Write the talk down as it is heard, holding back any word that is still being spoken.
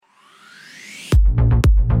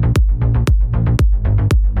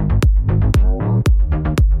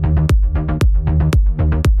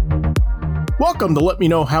welcome to Let Me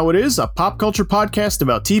Know How It Is, a pop culture podcast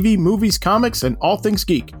about TV, movies, comics, and all things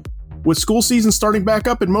geek. With school season starting back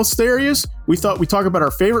up in most areas, we thought we'd talk about our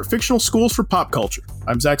favorite fictional schools for pop culture.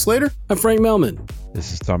 I'm Zach Slater. I'm Frank Melman.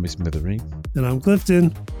 This is Tommy Smithereen. And I'm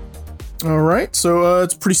Clifton. All right, so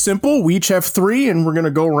it's pretty simple. We each have three, and we're going to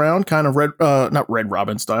go around kind of not Red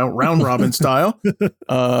Robin style, round robin style.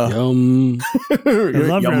 Yum. I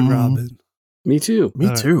love Red Robin. Me too.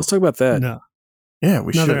 Me too. Let's talk about that. No, Yeah,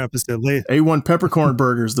 we another should. episode later. A1 peppercorn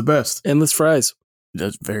burger is the best. Endless fries.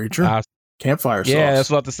 That's very true. Campfire sauce. Yeah,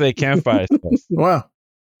 that's what I have to say. Campfire sauce. Wow.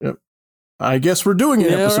 Yep. I guess we're doing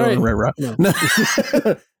an Yeah, episode right. of Red Robin.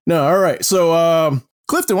 No. No, all right. So,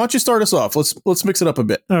 Clifton, why don't you start us off? Let's mix it up a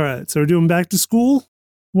bit. All right, so we're doing back to school.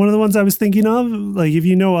 One of the ones I was thinking of, like if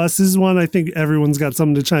you know us, this is one I think everyone's got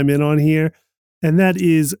something to chime in on here, and that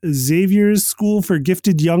is Xavier's School for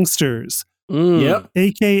Gifted Youngsters, Yep.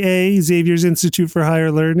 aka Xavier's Institute for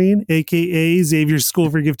Higher Learning, aka Xavier's School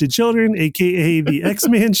for Gifted Children, aka the X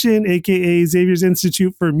Mansion, aka Xavier's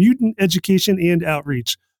Institute for Mutant Education and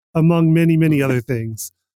Outreach, among many, many other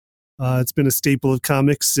things. It's been a staple of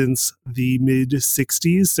comics since the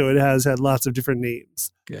mid-'60s, so it has had lots of different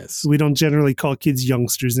names. Yes. We don't generally call kids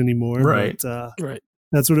youngsters anymore, Right. but Right.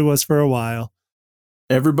 that's what it was for a while.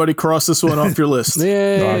 Everybody cross this one off your list.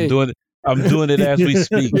 Yay. No, I'm doing it as we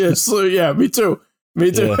speak. Yes, yeah, me too. Me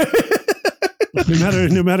too.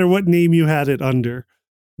 No matter what name you had it under.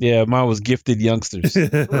 Yeah, mine was Gifted Youngsters.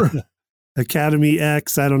 Academy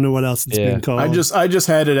X, I don't know what else it's Yeah. been called. I just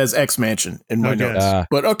had it as X Mansion in my Okay. notes.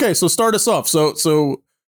 But okay, so start us off. So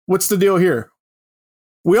what's the deal here?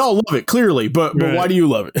 We all love it, clearly, but Right. why do you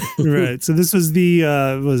love it? Right. So this was the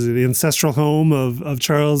the ancestral home of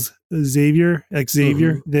Charles Xavier,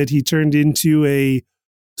 Xavier, that he turned into a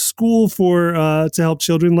school for to help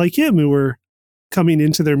children like him who were coming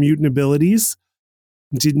into their mutant abilities,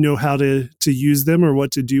 didn't know how to use them or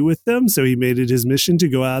what to do with them. So he made it his mission to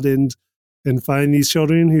go out and find these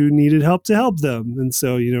children who needed help to help them. And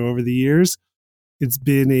so, over the years, it's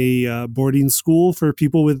been a boarding school for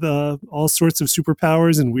people with all sorts of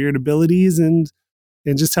superpowers and weird abilities, and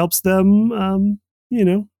just helps them,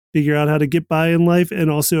 figure out how to get by in life and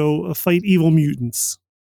also fight evil mutants.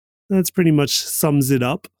 That's pretty much sums it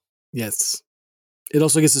up. Yes. It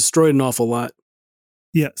also gets destroyed an awful lot.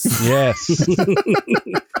 Yes. Yes.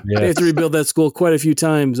 They have to rebuild that school quite a few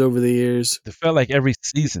times over the years. It felt like every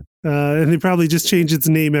season. And they probably just change its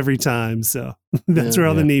name every time. So that's where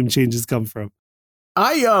all the name changes come from.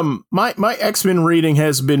 My X-Men reading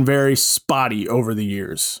has been very spotty over the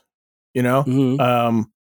years. Mhm.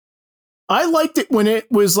 I liked it when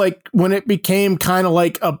it became kind of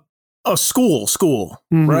like a school,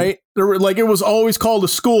 Mhm. right? There were it was always called a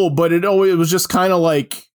school, but it was just kind of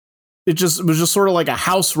like it was just sort of like a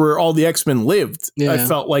house where all the X-Men lived. Yeah. I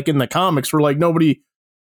felt like in the comics where nobody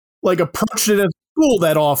approached it as school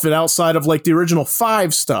that often outside of the original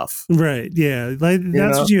 5 stuff. Right. Yeah.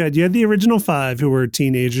 That's what you had. You had the original 5 who were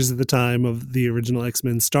teenagers at the time of the original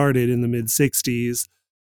X-Men started in the mid-'60s,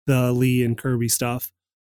 the Lee and Kirby stuff.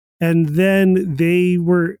 And then they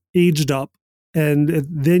were aged up. And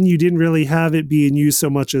then you didn't really have it being used so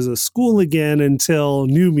much as a school again until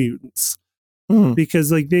New Mutants. Because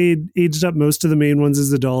they aged up most of the main ones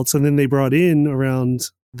as adults, and then they brought in around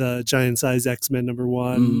the giant size X-Men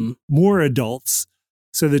 #1 more adults.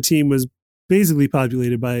 So the team was basically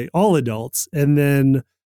populated by all adults. And then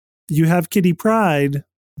you have Kitty Pryde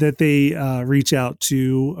that they reach out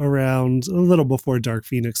to around a little before Dark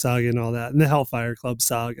Phoenix saga and all that, and the Hellfire Club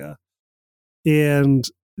saga. And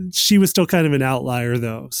she was still kind of an outlier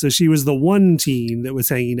though. So she was the one teen that was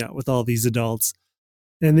hanging out with all these adults.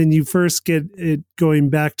 And then you first get it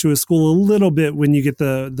going back to a school a little bit when you get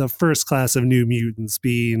the first class of New Mutants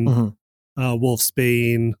being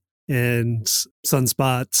Wolfsbane and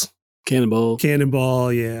Sunspot.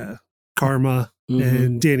 Cannonball, yeah. Karma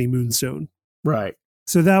and Danny Moonstone. Right.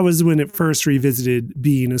 So that was when it first revisited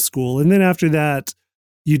being a school. And then after that,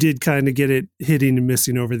 you did kind of get it hitting and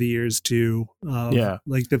missing over the years too.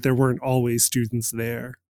 Like that there weren't always students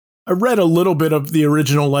there. I read a little bit of the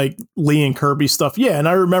original Lee and Kirby stuff. Yeah, and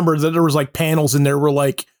I remember that there was panels in there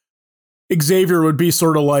where Xavier would be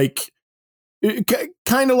sort of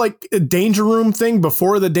kind of like a Danger Room thing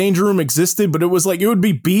before the Danger Room existed, but it was it would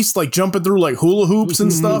be Beast jumping through hula hoops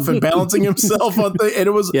and stuff and balancing himself on and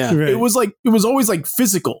it was it was always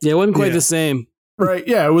physical. Yeah, it wasn't quite the same. Right.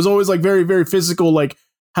 Yeah, it was always very, very physical,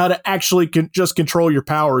 how to actually just control your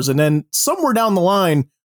powers. And then somewhere down the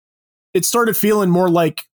line, it started feeling more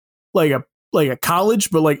like a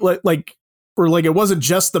college, but where it wasn't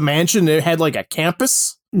just the mansion, it had a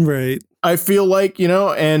campus. Right. I feel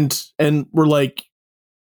and we're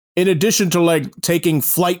in addition to like taking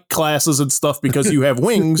flight classes and stuff because you have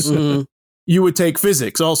wings, you would take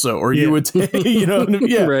physics also, or you would take,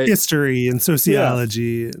 Right. history and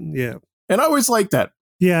sociology. And And I always like that.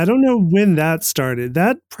 Yeah, I don't know when that started.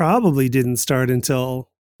 That probably didn't start until,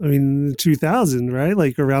 2000, right?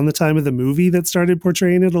 Like around the time of the movie that started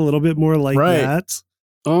portraying it a little bit more like that.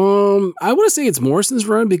 I want to say it's Morrison's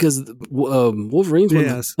run because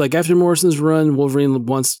Wolverine's like after Morrison's run, Wolverine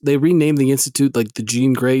they renamed the institute like the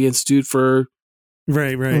Jean Grey Institute for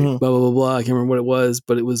right. Blah blah blah blah. I can't remember what it was,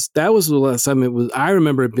 but that was the last time it was. I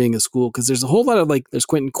remember it being a school because there's a whole lot of like there's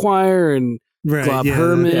Quentin Quire and Glob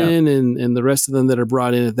Herman and the rest of them that are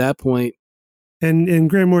brought in at that point. And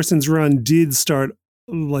Grant Morrison's run did start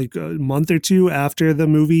like a month or two after the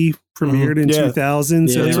movie premiered in 2000.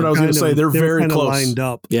 So that's what I was going to say. They're very close. Lined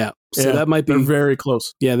up. Yeah. So that might be very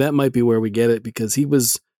close. Yeah, that might be where we get it because he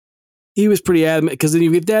was pretty adamant because then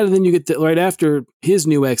you get that and then you get right after his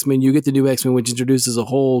new X-Men, you get the new X-Men, which introduces a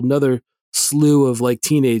whole nother slew of like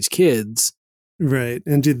teenage kids. Right.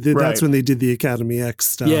 And that's when they did the Academy X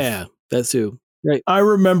stuff. Yeah, that's who. Right. I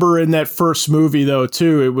remember in that first movie though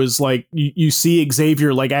too, it was like you see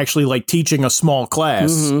Xavier like actually like teaching a small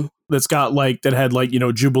class that's got like that had like,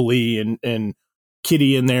 Jubilee and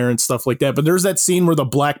Kitty in there and stuff like that. But there's that scene where the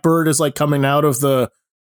Blackbird is like coming out of the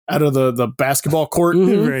basketball court,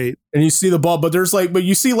 right? And you see the ball, but but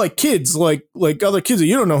you see like kids, like other kids that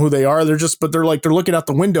you don't know who they are. They're looking out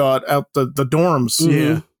the window out the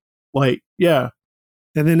dorms.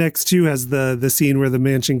 And then X2 has the scene where the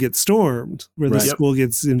mansion gets stormed, where the school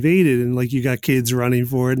gets invaded, and like you got kids running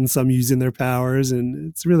for it and some using their powers, and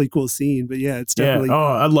it's a really cool scene. But yeah, it's definitely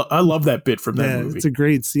I love that bit from that movie. It's a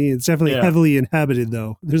great scene. It's definitely heavily inhabited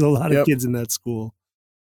though. There's a lot of kids in that school.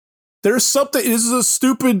 There's something. This is a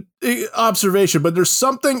stupid observation, but there's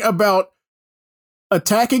something about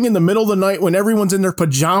attacking in the middle of the night when everyone's in their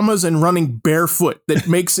pajamas and running barefoot that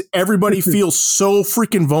makes everybody feel so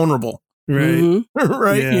freaking vulnerable. Right.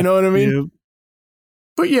 Right. Yeah. You know what I mean? Yep.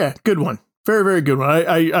 But yeah, good one. Very, very good one.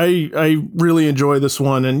 I really enjoy this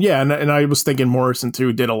one. And and I was thinking Morrison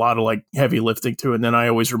too did a lot of like heavy lifting too. And then I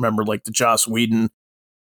always remember like the Joss Whedon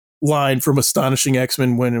line from Astonishing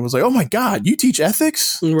X-Men when it was like, oh my God, you teach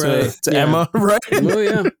ethics to Emma, right? Oh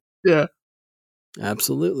yeah. Yeah.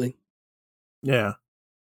 Absolutely. Yeah.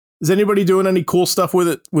 Is anybody doing any cool stuff with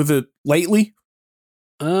it lately?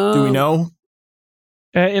 Do we know?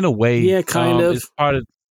 In a way, yeah, kind of. It's part of.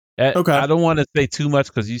 Okay. I don't want to say too much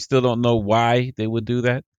because you still don't know why they would do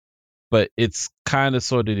that, but it's kind of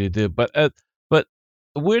sort of they did. But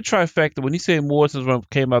weird trifecta. When you say Morrison's run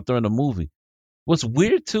came out during the movie, what's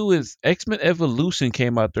weird too is X-Men Evolution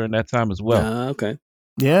came out during that time as well. Okay.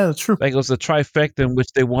 Yeah, that's true. Like it was a trifecta in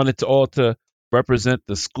which they wanted to represent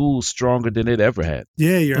the school stronger than it ever had.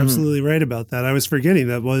 Yeah, you're absolutely right about that. I was forgetting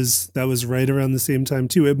that was right around the same time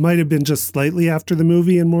too. It might have been just slightly after the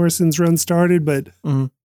movie and Morrison's run started, but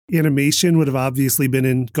animation would have obviously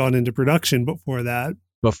gone into production before that.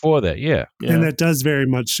 Before that, yeah. And that does very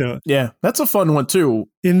much show. Yeah, that's a fun one too.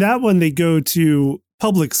 In that one, they go to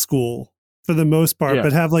public school for the most part,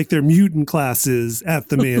 but have like their mutant classes at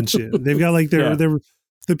the mansion. They've got like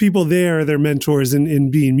the people there are their mentors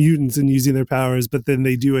in being mutants and using their powers, but then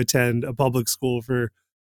they do attend a public school for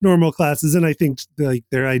normal classes. And I think like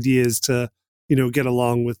their idea is to, get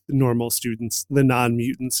along with normal students, the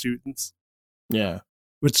non-mutant students. Yeah.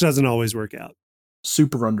 Which doesn't always work out.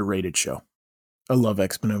 Super underrated show. I love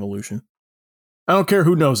X-Men Evolution. I don't care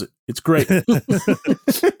who knows it. It's great.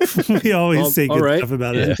 We always say good stuff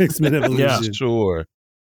about it. X-Men Evolution. Yeah, sure.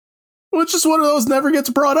 Well, it's just one of those never gets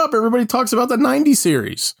brought up. Everybody talks about the 90s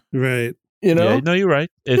series. Right. Yeah, no, you're right.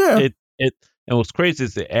 And what's crazy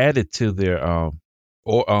is they added to their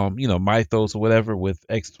mythos or whatever with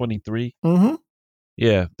X-23. Mm-hmm.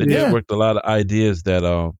 Yeah, they just worked a lot of ideas that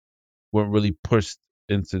weren't really pushed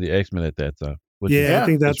into the X-Men at that time. I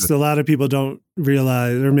think that's a lot of people don't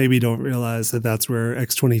realize, or maybe don't realize that that's where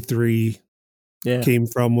X-23 came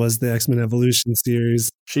from, was the X-Men Evolution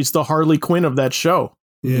series. She's the Harley Quinn of that show.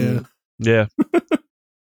 Yeah. Yeah.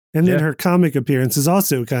 And then her comic appearance is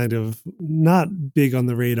also kind of not big on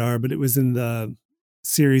the radar, but it was in the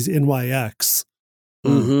series NYX.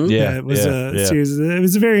 Mm-hmm. It was a series. It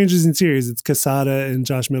was a very interesting series. It's Quesada and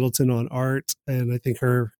Josh Middleton on art, and I think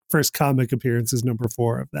her first comic appearance is number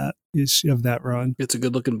 4 of that run. It's a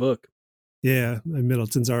good looking book. Yeah, and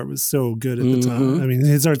Middleton's art was so good at the time. I mean,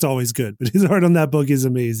 his art's always good, but his art on that book is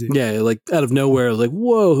amazing. Yeah, like out of nowhere, I was like,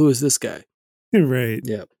 whoa, who is this guy? Right.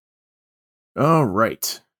 Yeah. All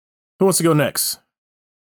right. Who wants to go next?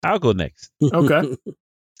 I'll go next. Okay.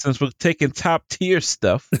 Since we're taking top tier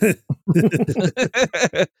stuff,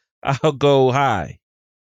 I'll go high.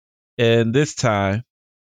 And this time,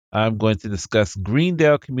 I'm going to discuss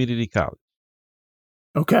Greendale Community College.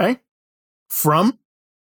 Okay. From?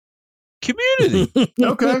 Community.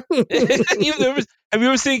 Okay. Have you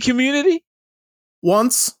ever seen Community?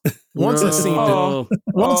 Once I've seen it.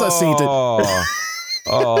 Once I've seen it.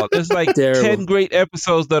 Oh, there's like 10 great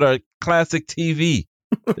episodes that are classic TV.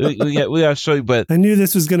 we got to show you, but I knew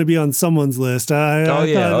this was going to be on someone's list. I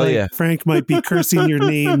thought Frank might be cursing your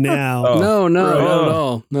name now. No, not at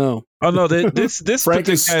all. No. Oh no, this Frank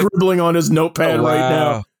is scribbling on his notepad right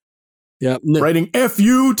now. Yeah, writing "F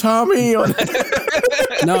you, Tommy." On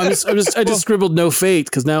No, I just scribbled "no fate"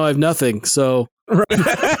 because now I have nothing. So.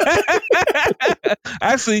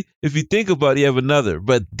 Actually, if you think about it, you have another,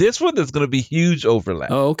 but this one there's going to be huge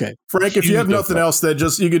overlap. Oh, okay. Frank, if you have nothing else, then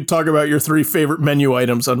you could talk about your 3 favorite menu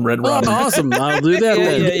items on Red Robin. Oh, awesome! I'll do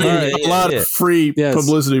that. A lot of free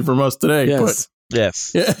publicity from us today.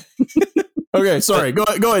 Yes. Yeah. Okay, sorry. Go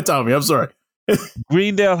ahead, Tommy. I'm sorry.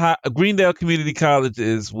 Greendale Community College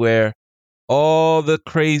is where all the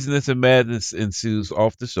craziness and madness ensues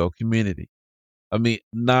off the show Community. I mean,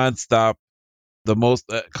 nonstop. The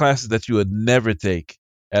most classes that you would never take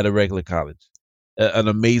at a regular college. An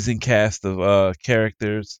amazing cast of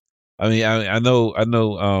characters. I mean, I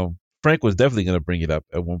know. Frank was definitely going to bring it up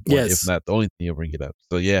at one point, if not the only thing he'll bring it up.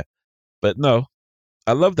 So yeah, but no,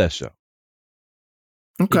 I love that show.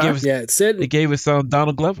 Okay, it gave us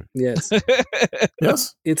Donald Glover. Yes,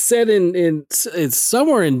 yes. It's set it's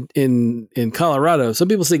somewhere in Colorado. Some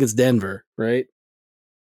people think it's Denver, right?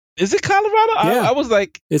 Is it Colorado? Yeah. I was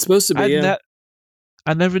like, it's supposed to be.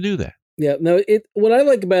 I never knew that. Yeah, no. What I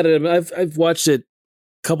like about it, I've watched it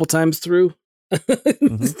a couple times through.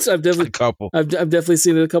 So I've definitely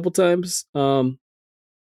seen it a couple times. No,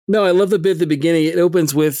 I love the bit at the beginning. It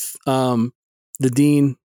opens with the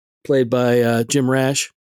dean, played by Jim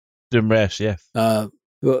Rash. Jim Rash, yes.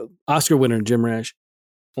 Oscar winner Jim Rash,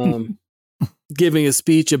 giving a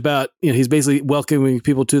speech about he's basically welcoming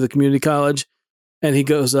people to the community college. And he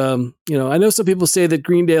goes, I know some people say that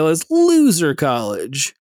Greendale is loser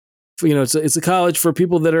college. It's a college for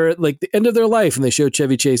people that are at like the end of their life. And they show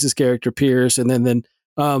Chevy Chase's character, Pierce, and then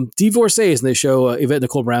divorcees, and they show Yvette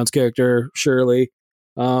Nicole Brown's character, Shirley.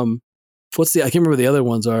 I can't remember what the other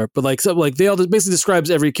ones are, but they all basically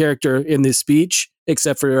describes every character in this speech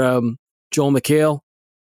except for Joel McHale.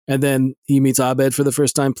 And then he meets Abed for the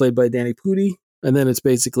first time, played by Danny Pudi. And then it's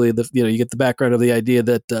basically you get the background of the idea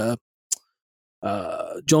that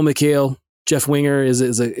Joel McHale, Jeff Winger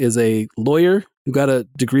is a lawyer who got a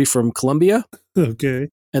degree from Columbia. Okay.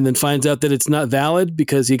 And then finds out that it's not valid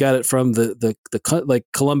because he got it from the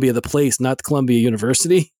Columbia, the place, not Columbia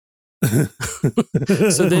University.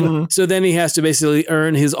 So then he has to basically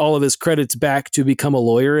earn all of his credits back to become a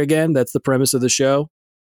lawyer again. That's the premise of the show.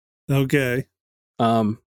 Okay.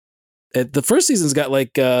 The first season's got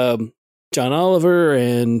John Oliver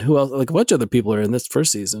and who else? Like a bunch of other people are in this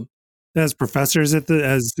first season. As professors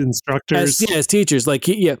as instructors, as teachers.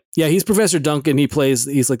 He's Professor Duncan.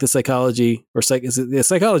 He's like the psychology is it the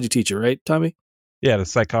psychology teacher, right, Tommy? Yeah, the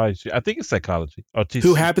psychology. I think it's psychology.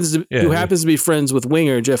 Who happens to be friends with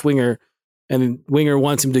Winger, Jeff Winger, and Winger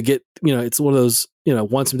wants him to get it's one of those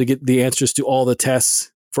wants him to get the answers to all the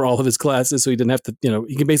tests for all of his classes, so he didn't have to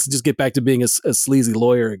he can basically just get back to being a sleazy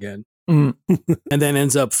lawyer again. Mm-hmm. And then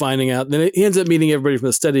ends up finding out. Then he ends up meeting everybody from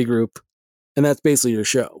the study group, and that's basically your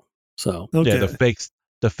show. So yeah,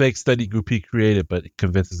 the fake study group he created, but it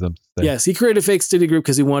convinces them to stay. Yes, he created a fake study group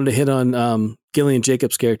because he wanted to hit on Gillian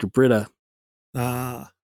Jacobs' character Britta. And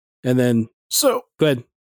then go ahead.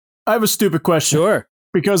 I have a stupid question. Sure.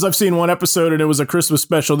 Because I've seen one episode and it was a Christmas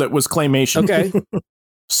special that was claymation. Okay.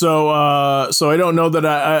 So I don't know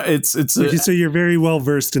that it's so you're very well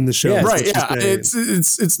versed in the show, right? Yeah,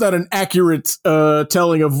 it's not an accurate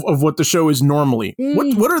telling of what the show is normally.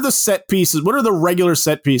 What are the set pieces? What are the regular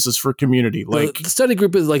set pieces for Community? Like the study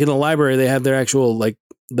group is like in the library. They have their actual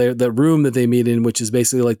the room that they meet in, which is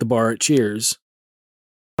basically like the bar at Cheers.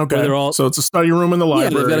 Okay, so it's a study room in the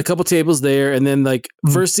library. Yeah, they've got a couple tables there, and then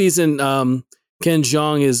first season, Ken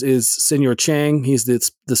Jeong is Senor Chang. He's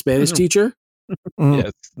the Spanish teacher.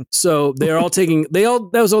 Yes. So they're all taking that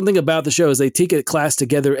was one thing about the show is they take a class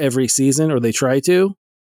together every season, or they try to,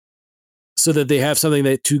 so that they have something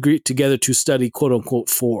that to agree together to study, quote unquote,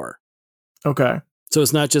 for. Okay. So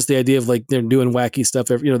it's not just the idea of they're doing wacky stuff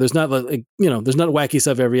every, there's not there's not wacky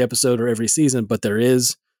stuff every episode or every season, but there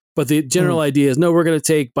is. But the general idea is no, we're going to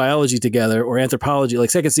take biology together or anthropology,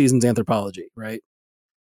 like second season's anthropology, right?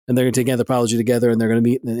 And they're going to take anthropology together, and they're going to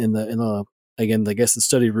meet in the again, I guess the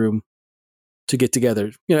study room to get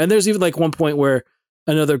together. And there's even one point where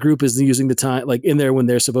another group is using the time like in there when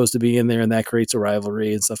they're supposed to be in there, and that creates a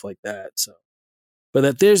rivalry and stuff like that. So, but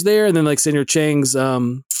that there's there, and then like Senator Chang's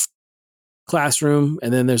classroom,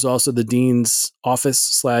 and then there's also the dean's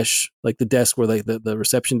office / like the desk where like the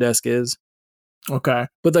reception desk is. Okay.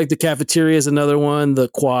 But like the cafeteria is another one, the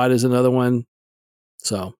quad is another one.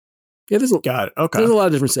 So yeah, got it. Okay. There's a lot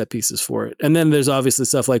of different set pieces for it. And then there's obviously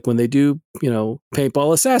stuff like when they do,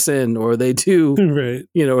 Paintball Assassin, or they do right.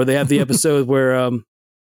 Or they have the episode where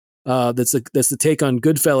that's the take on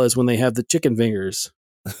Goodfellas when they have the chicken fingers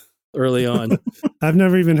early on. I've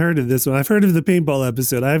never even heard of this one. I've heard of the paintball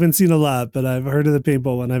episode. I haven't seen a lot, but I've heard of the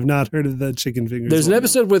paintball one. I've not heard of the chicken fingers. There's an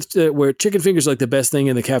episode where chicken fingers are like the best thing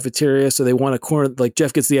in the cafeteria. So they want to corner, like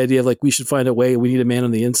Jeff gets the idea of like, we should find a way. We need a man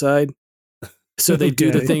on the inside. So they do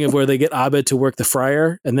the thing of where they get Abed to work the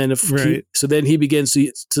fryer. And then then he begins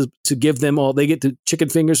to give them all, they get the chicken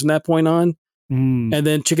fingers from that point on. And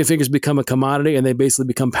then chicken fingers become a commodity, and they basically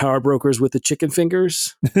become power brokers with the chicken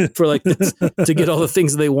fingers for like to get all the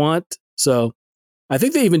things they want. So I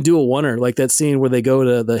think they even do a oneer, like that scene where they go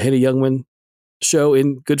to the Henny Youngman show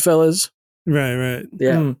in Goodfellas. Right.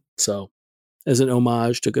 Yeah. So as an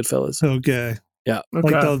homage to Goodfellas. Okay. Yeah. Okay.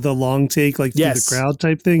 Like the long take, like through the crowd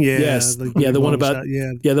type thing. Yeah. Yes. Like the one about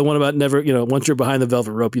the one about never, once you're behind the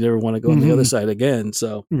velvet rope, you never want to go on the other side again.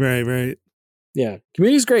 So right. Yeah.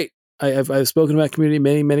 Community's great. I've spoken about Community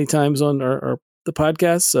many times on the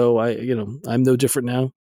podcast, so I'm no different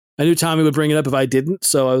now. I knew Tommy would bring it up if I didn't,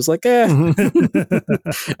 so I was like,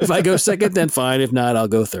 if I go second, then fine. If not, I'll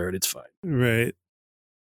go third. It's fine. Right.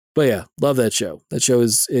 But yeah, love that show. That show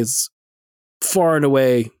is far and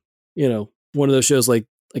away, one of those shows like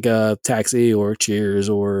a Taxi or Cheers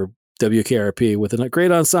or WKRP with a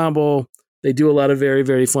great ensemble. They do a lot of very,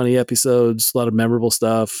 very funny episodes, a lot of memorable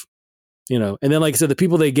stuff. And then, like I said, the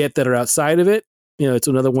people they get that are outside of it, it's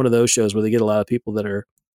another one of those shows where they get a lot of people that are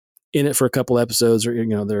in it for a couple episodes, or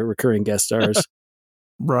they're recurring guest stars,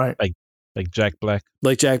 right? Like Jack Black,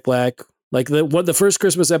 Like the first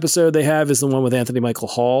Christmas episode they have is the one with Anthony Michael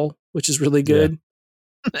Hall, which is really good.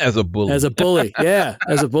 Yeah. As a bully, yeah,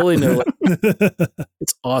 as a bully, no,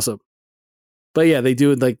 it's awesome. But yeah, they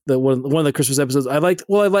do like one of the Christmas episodes. I've talked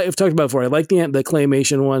about it before. I like the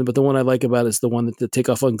claymation one, but the one I like about it is the one that the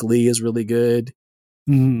takeoff on Glee is really good.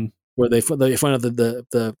 Mm-hmm. Where they find out that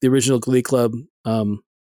the original Glee Club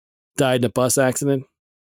died in a bus accident.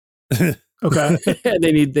 Okay, and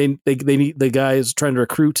they need the guys trying to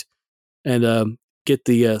recruit and get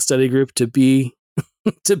the study group to be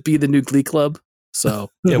the new Glee Club. So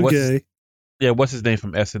what's his name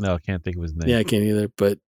from SNL? I can't think of his name. Yeah, I can't either,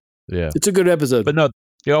 but. Yeah, it's a good episode. But no,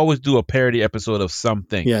 they always do a parody episode of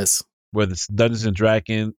something. Yes, whether it's Dungeons and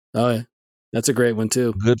Dragons. Oh yeah, that's a great one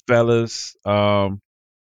too. Goodfellas,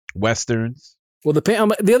 westerns. Well, the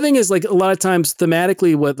other thing is like a lot of times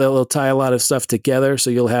thematically, what they'll tie a lot of stuff together. So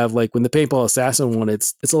you'll have like when the Paintball Assassin one,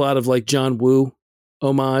 it's a lot of like John Woo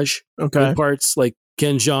homage. Okay, parts like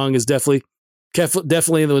Ken Jeong is definitely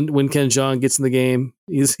when Ken Jeong gets in the game,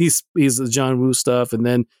 he's the John Woo stuff, and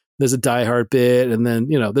then. There's a Die Hard bit, and then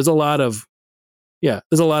there's a lot of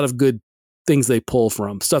good things they pull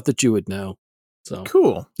from stuff that you would know. So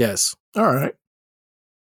cool. Yes. All right.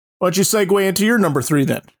 Why don't you segue into your number 3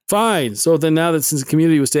 then? Fine. So then, now that since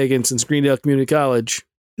Community was taken, since Greendale Community College,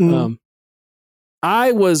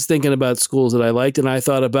 I was thinking about schools that I liked, and I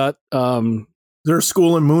thought about. Is there a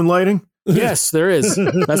school in moonlighting? Yes, there is.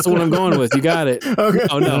 That's the one I'm going with. You got it. Okay.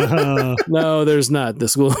 Oh no, no, there's not the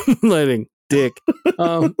school in moonlighting. Dick.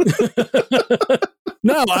 No,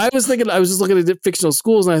 I was just looking at fictional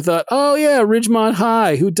schools, and I thought, oh yeah, Ridgemont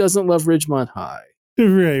High. Who doesn't love Ridgemont High?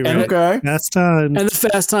 Right. Okay. Fast Times. And the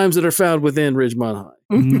Fast Times that are found within Ridgemont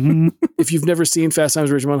High. Mm-hmm. If you've never seen Fast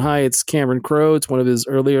Times at Ridgemont High, it's Cameron Crowe. It's one of his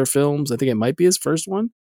earlier films. I think it might be his first one,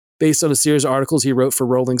 based on a series of articles he wrote for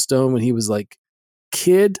Rolling Stone when he was like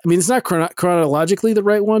kid. I mean, it's not chronologically the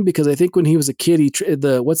right one, because I think when he was a kid,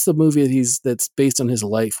 what's the movie that's based on his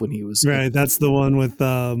life when he was right. That's the one with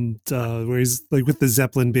where he's like with the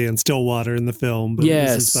Zeppelin band Stillwater in the film, but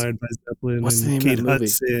yes, it was inspired by Zeppelin. What's and Kate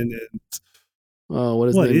Hudson and what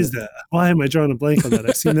is that? Why am I drawing a blank on that?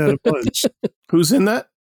 I've seen that a bunch. Who's in that?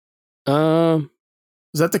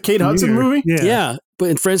 Is that the Kate Hudson movie? Yeah. But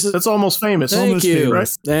in Francis, that's Almost Famous. Thank you.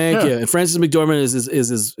 Famous, right? Thank you. And Frances McDormand is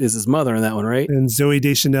his mother in that one, right? And Zooey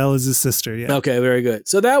Deschanel is his sister. Yeah. Okay, very good.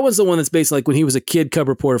 So that was the one that's based like when he was a kid cub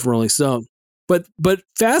reporter for Rolling Stone. But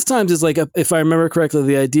Fast Times is like, if I remember correctly,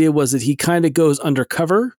 the idea was that he kind of goes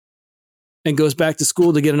undercover and goes back to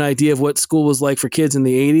school to get an idea of what school was like for kids in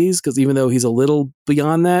the 80s. Because even though he's a little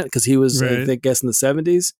beyond that, because he was, I guess, in the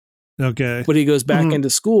 70s. Okay. But he goes back into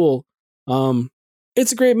school.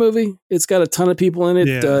 It's a great movie. It's got a ton of people in it.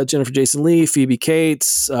 Yeah. Jennifer Jason Leigh, Phoebe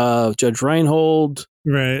Cates, Judge Reinhold.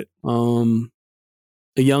 Right.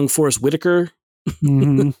 A young Forrest Whitaker.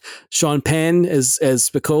 Mm-hmm. Sean Penn as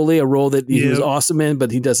Spicoli, a role that he was awesome in,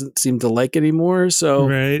 but he doesn't seem to like anymore. So,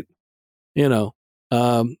 right. You know,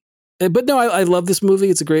 but no, I love this movie.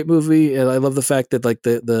 It's a great movie. And I love the fact that like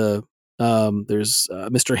there's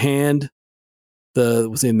Mr. Hand,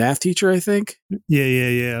 was he a math teacher, I think?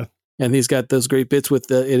 Yeah. And he's got those great bits with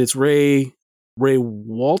and it's Ray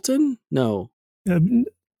Walton? No.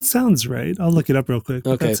 Sounds right. I'll look it up real quick.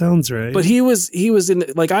 Okay. That sounds right. But he was in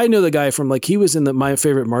like, I know the guy from like, he was in My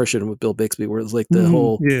Favorite Martian with Bill Bixby, where it was like the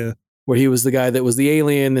whole, where he was the guy that was the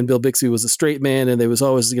alien and Bill Bixby was a straight man. And there was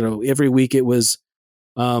always, every week it was,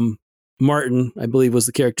 Martin, I believe was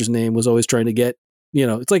the character's name, was always trying to get,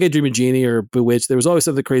 it's like I Dream of Jeannie or Bewitched. There was always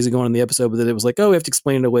something crazy going on in the episode, but then it was like, oh, we have to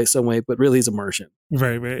explain it away some way, but really he's a Martian.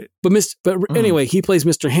 Right. But anyway, he plays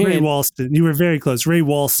Mr. Hand. Ray Walston. You were very close. Ray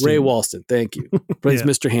Walston. Thank you. Plays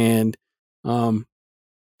Mr. Hand. And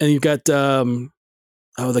you've got,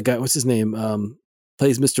 the guy, what's his name?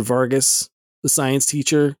 Plays Mr. Vargas, the science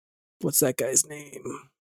teacher. What's that guy's name?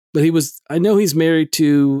 But I know he's married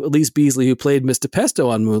to Elise Beasley, who played Miss DePesto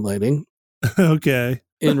on Moonlighting. Okay.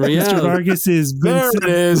 In reality, Mr. Vargas is Vincent.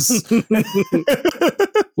 There it is.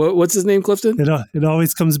 What's his name, Clifton? It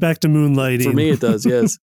always comes back to Moonlighting. For me, it does.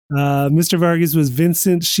 Yes. Mr. Vargas was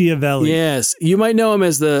Vincent Schiavelli. Yes, you might know him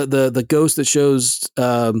as the ghost that shows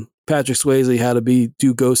Patrick Swayze how to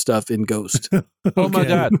do ghost stuff in Ghost. Oh my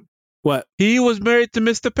God! What? He was married to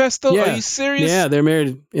Mr. Pesto? Yeah. Are you serious? Yeah, they're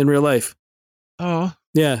married in real life. Oh.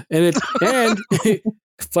 Yeah, and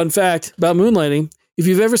fun fact about Moonlighting. If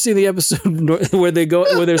you've ever seen the episode where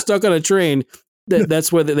they're stuck on a train,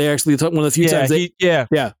 that's where they actually one of the few times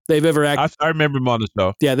they've ever acted. I remember him on the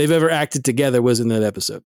show. Yeah, they've ever acted together was in that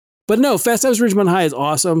episode. But no, Fast Times at Ridgemont High is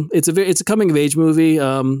awesome. It's a coming of age movie.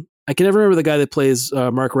 I can never remember the guy that plays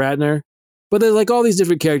Mark Ratner, but they're like all these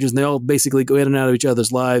different characters, and they all basically go in and out of each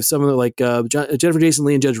other's lives. Some of them like Jennifer Jason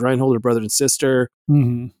Leigh and Judge Reinhold are brother and sister.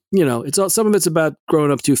 Mm-hmm. It's all, some of it's about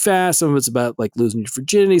growing up too fast. Some of it's about like losing your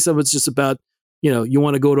virginity. Some of it's just about you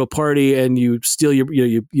want to go to a party and you steal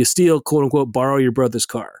you steal, quote unquote, borrow your brother's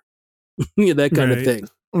car, that kind of thing.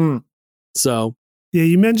 Mm. So. Yeah,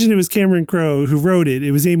 you mentioned it was Cameron Crowe who wrote it.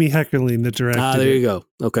 It was Amy Heckerling that directed it. There you go.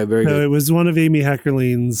 Okay, very good. It was one of Amy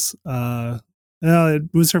Heckerling's. It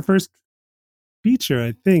was her first feature,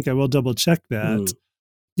 I think. I will double check that.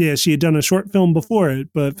 Yeah, she had done a short film before it,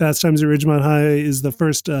 but Fast Times at Ridgemont High is the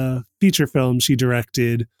first feature film she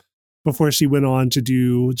directed before she went on to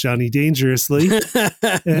do Johnny Dangerously,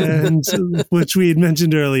 and which we had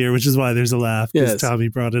mentioned earlier, which is why there's a laugh, because Tommy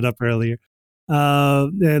brought it up earlier.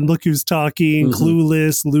 And Look Who's Talking,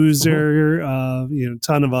 Clueless, Loser,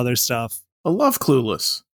 ton of other stuff. I love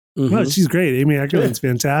Clueless. Well, she's great. Amy Heckerling's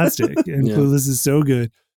fantastic, and Clueless is so good.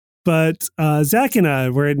 But Zach and I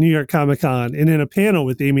were at New York Comic Con and in a panel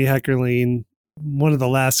with Amy Heckerling one of the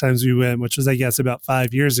last times we went, which was, I guess, about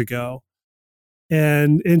 5 years ago.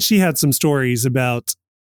 And she had some stories about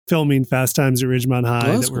filming Fast Times at Ridgemont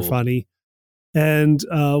High that were funny. And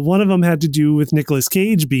one of them had to do with Nicolas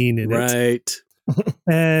Cage being in it. Right.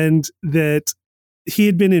 And that he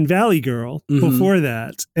had been in Valley Girl before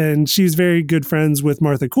that. And she was very good friends with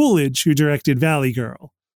Martha Coolidge, who directed Valley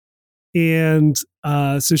Girl. And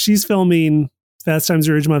so she's filming Fast Times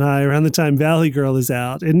at Ridgemont High around the time Valley Girl is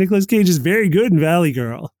out. And Nicolas Cage is very good in Valley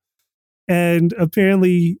Girl. And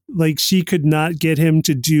apparently, like, she could not get him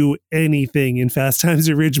to do anything in Fast Times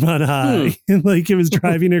at Ridgemont High. And like, it was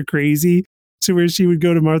driving her crazy, to where she would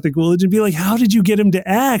go to Martha Coolidge and be like, how did you get him to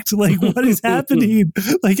act? Like, what is happening?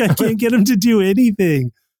 Like, I can't get him to do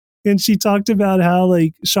anything. And she talked about how,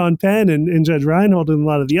 like, Sean Penn and Judge Reinhold and a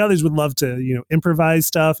lot of the others would love to, improvise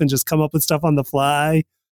stuff and just come up with stuff on the fly.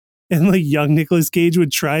 And like young Nicolas Cage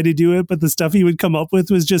would try to do it, but the stuff he would come up with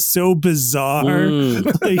was just so bizarre.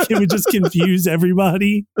 Like, it would just confuse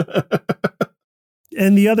everybody.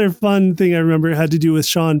 And the other fun thing I remember had to do with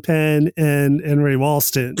Sean Penn and Ray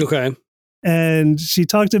Walston. Okay. And she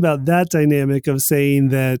talked about that dynamic of saying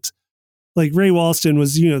that, like, Ray Walston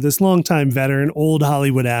was, this longtime veteran, old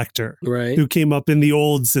Hollywood actor, right, who came up in the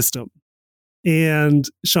old system. And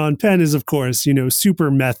Sean Penn is, of course,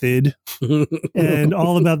 super method and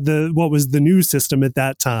all about what was the new system at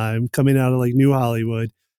that time, coming out of like New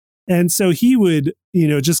Hollywood. And so he would,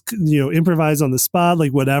 just, improvise on the spot,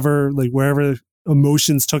 like whatever, like wherever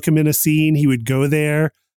emotions took him in a scene, he would go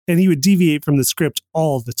there, and he would deviate from the script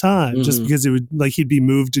all the time just because it would, like, he'd be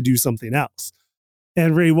moved to do something else.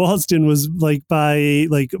 And Ray Walston was like, buy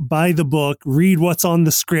the book, read what's on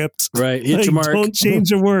the script. Right. Hit your mark. Don't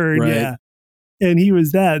change a word. Right. Yeah. And he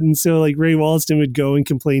was that. And so like Ray Walston would go and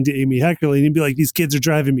complain to Amy Heckerling and he'd be like, these kids are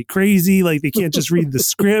driving me crazy. Like they can't just read the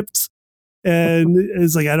script. And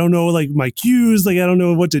it's like, I don't know, like my cues, like I don't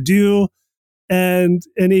know what to do. And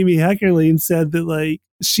Amy Heckerling said that like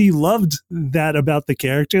she loved that about the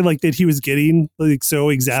character, like that he was getting like so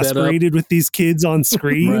exasperated with these kids on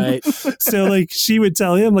screen. Right. So like she would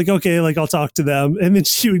tell him like, okay, like I'll talk to them. And then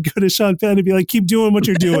she would go to Sean Penn and be like, keep doing what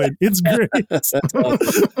you're doing. It's great.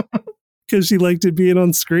 Because she liked it being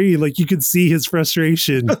on screen. Like you could see his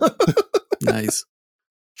frustration. Nice.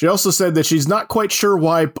 She also said that she's not quite sure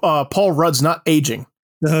why Paul Rudd's not aging.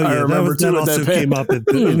 Oh, yeah, I remember that also came up in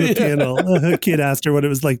the panel. A kid asked her what it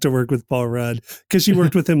was like to work with Paul Rudd because she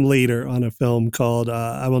worked with him later on a film called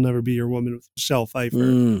I Will Never Be Your Woman with Michelle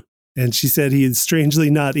Pfeiffer. And she said he is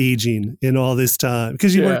strangely not aging in all this time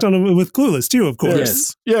because she worked on him with Clueless too, of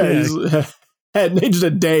course. Yes. Yeah. He's hadn't aged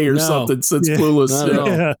a day or something since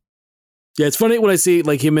Clueless. Yeah, it's funny when I see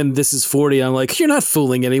like him in This Is 40, I'm like, you're not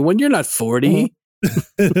fooling anyone. You're not 40.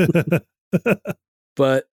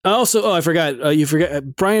 But also, I forgot. You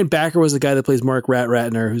forgot. Brian Backer was the guy that plays Mark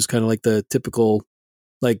Ratner, who's kind of like the typical,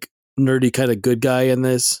 like nerdy kind of good guy in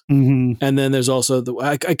this. Mm-hmm. And then there's also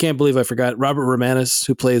I can't believe I forgot Robert Romanus,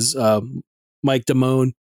 who plays Mike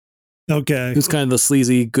Damone. Okay, who's kind of the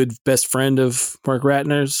sleazy good best friend of Mark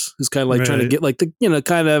Ratner's, who's kind of like trying to get like the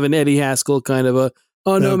kind of an Eddie Haskell kind of a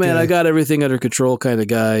man, I got everything under control kind of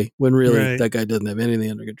guy, when really that guy doesn't have anything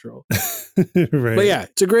under control. Right. But yeah,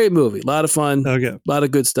 it's a great movie. A lot of fun. Okay. A lot of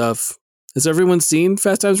good stuff. Has everyone seen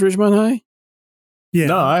Fast Times at Ridgemont High? Yeah.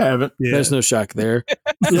 No, I haven't. Yeah. There's no shock there.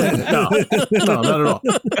 No, not at all.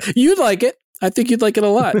 You'd like it. I think you'd like it a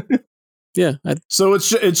lot. Yeah. So it's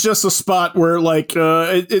just a spot where like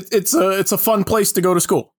it's a fun place to go to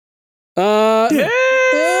school. It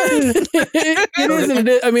is. And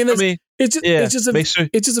it, I mean,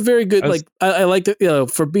 it's just a very good, like, I like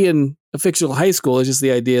that, for being a fictional high school, it's just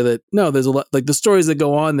the idea that, no, there's a lot, like the stories that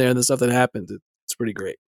go on there and the stuff that happens. It's pretty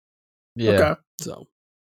great. Yeah. Okay. So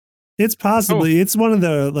it's possibly, it's one of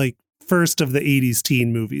the like first of the 80s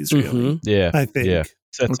teen movies, really. Mm-hmm. Yeah. I think. Yeah.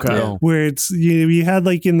 Okay. Where it's, you had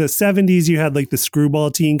like in the 70s, you had like the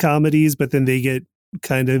screwball teen comedies, but then they get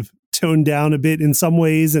kind of toned down a bit in some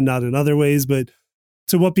ways and not in other ways. But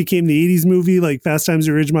to what became the 80s movie, like Fast Times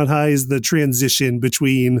at Ridgemont High is the transition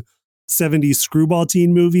between 70s screwball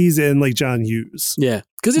teen movies and like John Hughes. Yeah.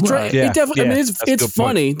 Because it definitely, I mean, it's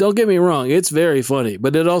funny. Point. Don't get me wrong. It's very funny,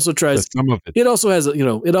 but it also tries, it also has,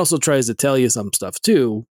 it also tries to tell you some stuff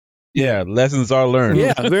too. Yeah. Lessons are learned.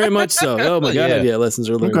 Yeah, very much so. Oh my God. Yeah. Lessons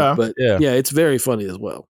are learned. Okay. But yeah, it's very funny as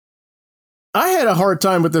well. I had a hard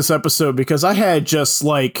time with this episode because I had just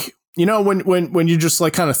like, when you're just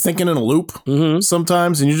like kind of thinking in a loop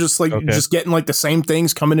sometimes, and you're just like, you're just getting like the same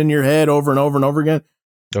things coming in your head over and over and over again.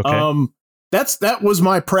 Okay. That was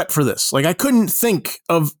my prep for this. Like I couldn't think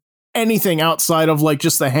of anything outside of like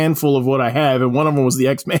just a handful of what I have. And one of them was the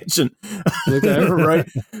X Mansion. Okay. Right.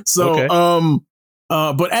 So,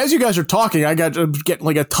 but as you guys are talking, I got getting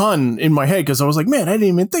like a ton in my head because I was like, man, I didn't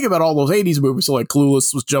even think about all those 80s movies. So like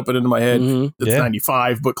Clueless was jumping into my head. It's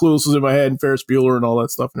 95, but Clueless was in my head and Ferris Bueller and all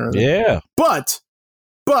that stuff and everything. Yeah. But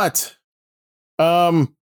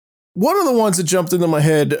one of the ones that jumped into my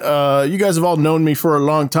head, you guys have all known me for a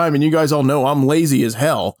long time and you guys all know I'm lazy as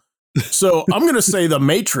hell. So I'm going to say The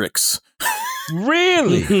Matrix.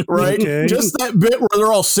 Really? Right? Okay. Just that bit where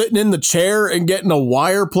they're all sitting in the chair and getting a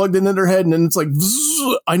wire plugged into their head and then it's like,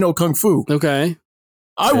 I know Kung Fu. Okay.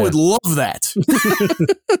 I would love that.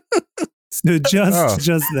 So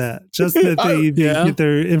just that they get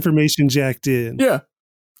their information jacked in. Yeah.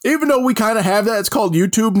 Even though we kind of have that, it's called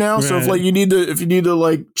YouTube now. Right. So if like you need to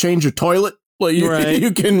like change your toilet, like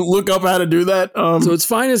you can look up how to do that. So it's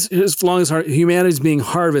fine as long as humanity's being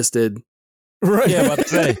harvested. Right. Yeah, about to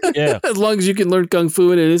say. Yeah. As long as you can learn Kung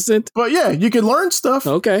Fu in an instant. But yeah, you can learn stuff.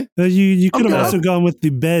 Okay. You could have also gone with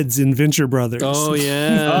the beds in Venture Brothers. Oh,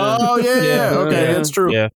 yeah. Okay, that's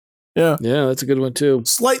true. Yeah. Yeah, that's a good one too.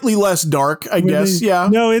 Slightly less dark, I guess. Yeah.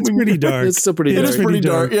 No, it's pretty dark. It's still pretty dark. It is pretty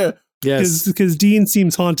dark. Yeah. Yes. Because Dean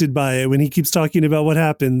seems haunted by it when he keeps talking about what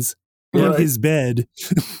happens in his bed.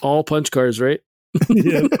 All punch cards, right?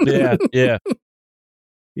 Yeah.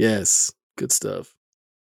 Yes. Good stuff.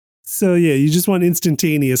 So yeah, you just want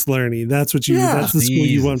instantaneous learning. That's what that's the school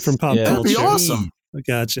you want from pop culture. That'd be awesome. I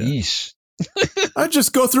gotcha. I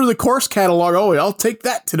just go through the course catalog. Oh, I'll take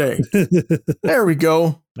that today. There we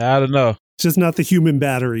go. I don't know. Just not the human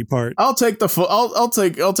battery part. I'll take the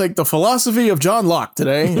philosophy of John Locke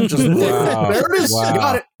today. Just, wow. There it is. Wow.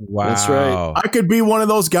 Got it. Wow. That's right. I could be one of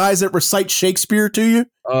those guys that recite Shakespeare to you.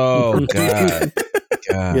 Oh God.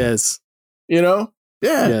 Yes. Yeah.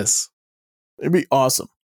 Yes. It'd be awesome.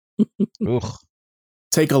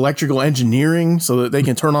 Take electrical engineering so that they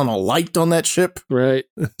can turn on a light on that ship. Right.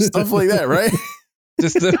 Stuff like that, right?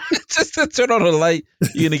 just to turn on a light,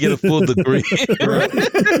 you're going to get a full degree.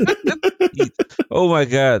 Oh, my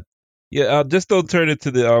God. Yeah, just don't turn it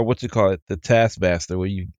to the, the Taskmaster, where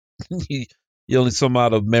you only some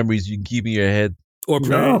out of memories you can keep in your head. Or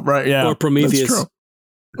Prometheus.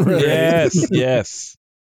 Right. Yes.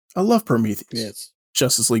 I love Prometheus. Yes.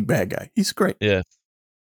 Justice League bad guy. He's great. Yeah.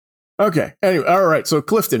 Okay. Anyway, all right. So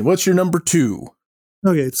Clifton, what's your number 2?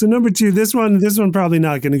 Okay, so number 2, this one probably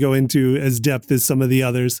not going to go into as depth as some of the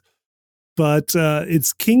others, but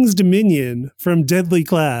it's King's Dominion from Deadly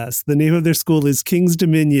Class. The name of their school is King's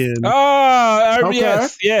Dominion. Oh, okay.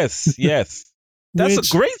 Yes. That's a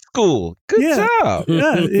great school. Good job.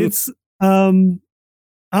 Yeah, it's I'm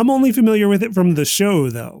only familiar with it from the show,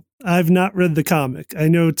 though. I've not read the comic. I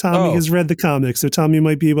know Tommy has read the comic, so Tommy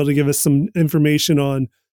might be able to give us some information on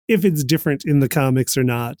if it's different in the comics or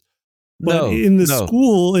not. But the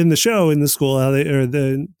school in the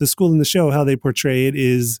show, how they portray it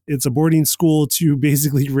is it's a boarding school to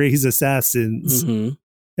basically raise assassins. Mm-hmm.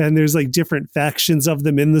 And there's like different factions of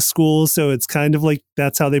them in the school. So it's kind of like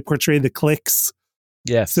that's how they portray the cliques.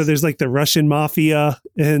 Yes. So there's like the Russian mafia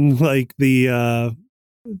and like the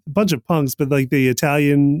bunch of punks, but like the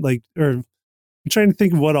Italian, I'm trying to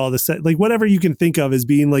think of what all the like whatever you can think of as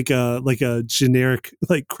being like a generic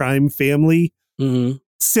like crime family. Mm-hmm.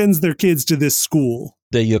 Sends their kids to this school.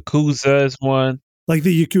 The Yakuza is one. Like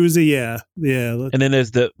the Yakuza, yeah. And then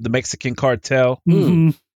there's the Mexican cartel.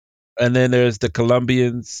 Mm-hmm. And then there's the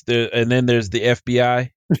Colombians. And then there's the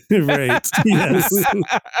FBI. Right. Yes.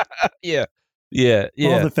 Yeah.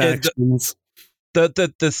 All the factions.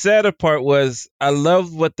 The sadder part was I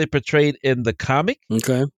loved what they portrayed in the comic.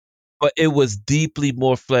 Okay. But it was deeply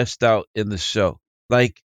more fleshed out in the show.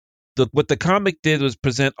 Like what the comic did was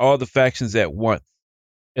present all the factions at once.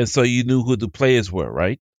 And so you knew who the players were,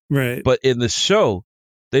 right? Right. But in the show,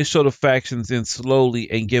 they show the factions in slowly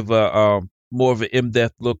and give a more of an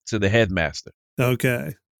in-depth look to the headmaster.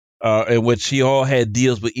 Okay. In which he all had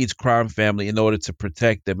deals with each crime family in order to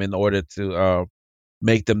protect them, in order to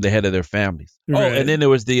make them the head of their families. Right. Oh, and then there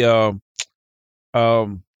was the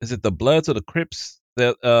is it the Bloods or the Crips?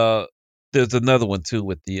 That there's another one too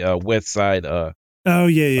with the West Side. Yeah. I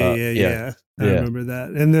remember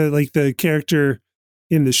that. And the character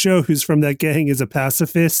in the show who's from that gang is a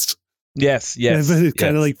pacifist. Yes.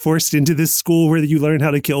 Kind of like forced into this school where you learn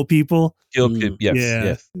how to kill people.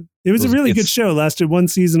 Yes. It was a really good show. Lasted 1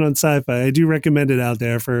 season on Sci-Fi. I do recommend it out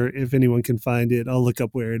there for if anyone can find it. I'll look up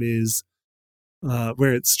where it is,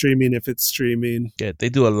 where it's streaming, if it's streaming. Yeah, they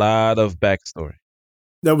do a lot of backstory.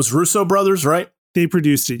 That was Russo brothers, right? They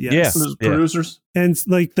produced it, yes. Producers. And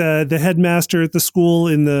like the headmaster at the school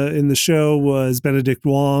in the show was Benedict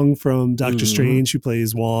Wong from Doctor Strange, who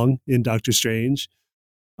plays Wong in Doctor Strange.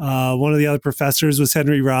 One of the other professors was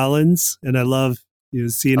Henry Rollins, and I love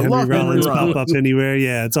seeing Henry Rollins pop up anywhere.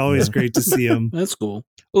 Yeah, it's always great to see him. That's cool.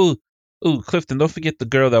 Ooh, Clifton, don't forget the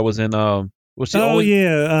girl that was in Lana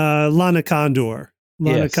Condor.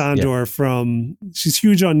 Lana Condor she's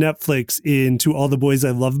huge on Netflix in To All the Boys I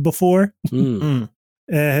Loved Before.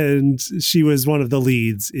 And she was one of the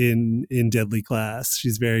leads in Deadly Class.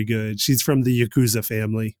 She's very good. She's from the Yakuza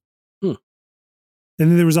family. And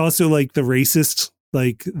then there was also like the racist,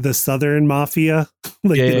 like the Southern Mafia,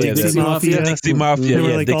 like the Dixie Mafia. Dixie Mafia. They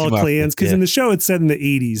were like all clans. Because in the show it's set in the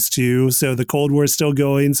 80s too. So the Cold War's still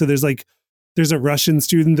going. So there's a Russian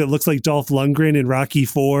student that looks like Dolph Lundgren in Rocky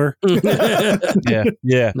IV.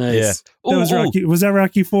 Yeah. Nice. Was Rocky. Was that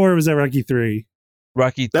Rocky IV or was that Rocky III?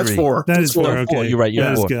 Rocky III. That's 4. That is 4. Okay. You're right.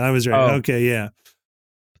 That is good. I was right. Okay. Yeah.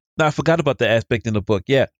 No, I forgot about the aspect in the book.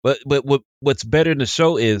 Yeah. But what's better in the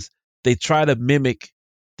show is they try to mimic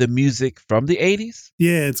the music from the 80s.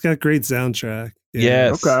 Yeah. It's got great soundtrack. Yeah.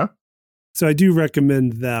 Yes. Okay. So I do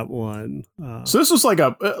recommend that one. So this was like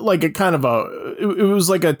a kind of it was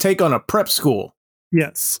like a take on a prep school.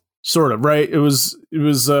 Yes. Sort of, right? It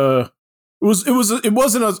wasn't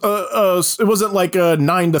like a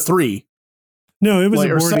 9 to 3. No, it was like,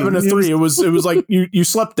 a boarding, or 7 to 3. It was like you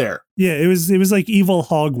slept there. Yeah, it was like evil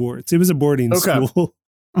Hogwarts. It was a boarding school.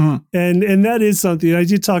 Mm-hmm. And that is something I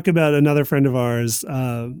did talk about. Another friend of ours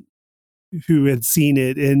who had seen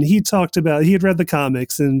it, and he talked about he had read the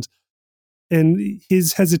comics, and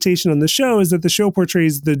his hesitation on the show is that the show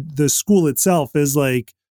portrays the school itself as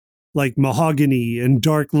like mahogany and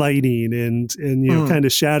dark lighting and kind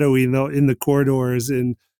of shadowy in the corridors.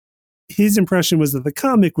 And his impression was that the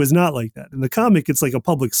comic was not like that. In the comic, it's like a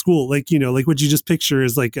public school, like what you just picture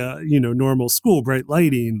is like a normal school, bright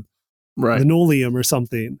lighting. linoleum or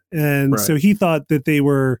something. And so he thought that they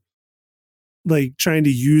were like trying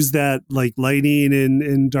to use that like lighting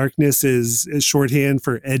and darkness as shorthand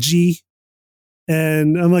for edgy.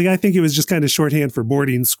 And I'm like, I think it was just kind of shorthand for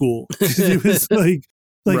boarding school. It was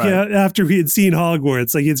after we had seen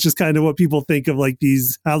Hogwarts, like it's just kind of what people think of like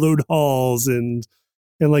these hallowed halls and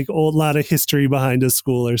like a lot of history behind a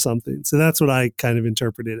school or something. So that's what I kind of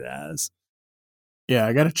interpreted it as. Yeah,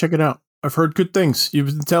 I got to check it out. I've heard good things. You've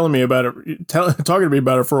been telling me about it, talking to me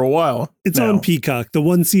about it for a while. It's on Peacock. The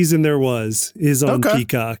one season there is on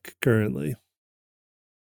Peacock currently.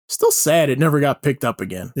 Still sad it never got picked up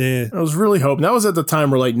again. Yeah. I was really hoping. That was at the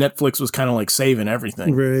time where like Netflix was kind of like saving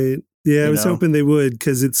everything. Right. Yeah, I was hoping they would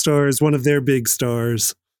because it stars one of their big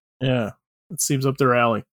stars. Yeah. It seems up their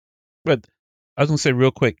alley. But I was going to say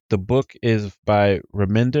real quick, the book is by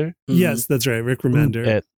Remender. Yes, that's right. Rick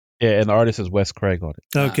Remender. And the artist is Wes Craig on it.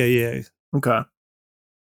 Okay, yeah. Okay.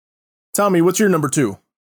 Tommy, what's your number 2?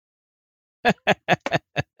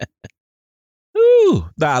 Ooh,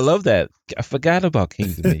 I love that. I forgot about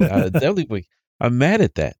Kings of Me. I'm mad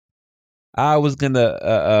at that. I was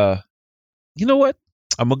gonna, you know what?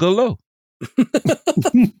 I'm gonna go low.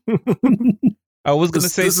 I was gonna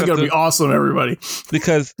say this something. This is gonna be awesome, everybody.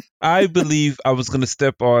 Because I believe I was gonna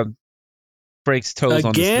step on Frank's toes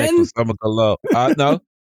on this necklace. I'm gonna go low. No,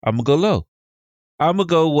 I'm gonna go low. I'm gonna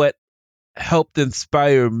go what helped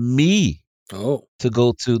inspire me to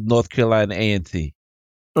go to North Carolina A&T.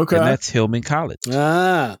 Okay. And that's Hillman College.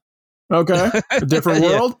 Ah. Okay. A different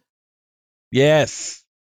world? Yes.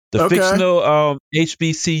 The fictional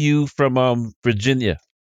HBCU from Virginia.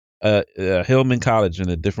 Hillman College in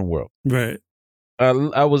a different world. Right.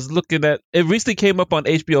 I was looking at it recently came up on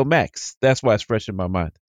HBO Max. That's why it's fresh in my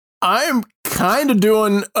mind. I'm kind of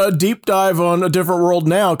doing a deep dive on A Different World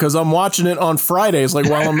now because I'm watching it on Fridays, like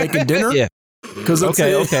while I'm making dinner. Yeah. Because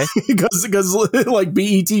because like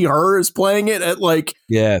BET Her is playing it at like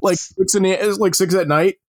 6 at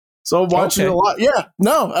night. So I'm watching it a lot. Yeah.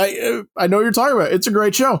 No, I know what you're talking about. It's a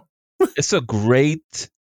great show. It's a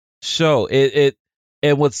great show.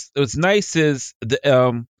 And what's nice is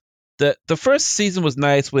the first season was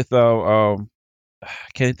nice with I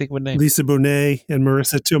can't think of her name. Lisa Bonet and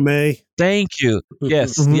Marissa Tomei. Thank you.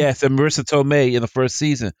 Yes, yes, and Marissa Tomei in the first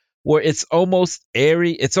season, where it's almost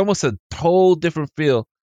airy. It's almost a whole different feel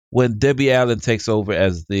when Debbie Allen takes over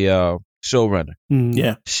as the showrunner.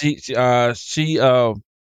 Yeah, she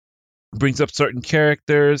brings up certain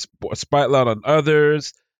characters, spotlight on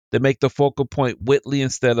others. They make the focal point Whitley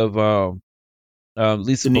instead of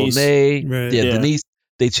Lisa Bonet. Right. Yeah, Denise.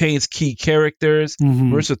 They change key characters.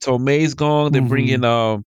 Marissa Tomei's gone. They bring in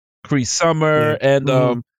Cree Summer and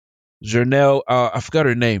Janelle. I forgot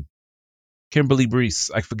her name. Kimberly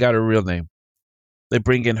Breese. I forgot her real name. They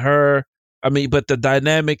bring in her. I mean, but the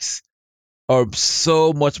dynamics are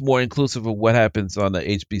so much more inclusive of what happens on the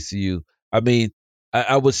HBCU. I mean,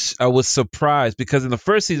 I was surprised because in the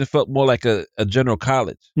first season it felt more like a general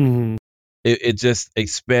college. It just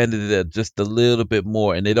expanded it just a little bit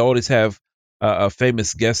more, and they'd always have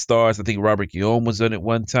famous guest stars. I think Robert Guillaume was on it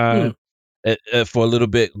one time for a little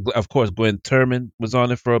bit. Of course, Gwen Turman was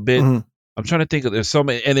on it for a bit. I'm trying to think of there's so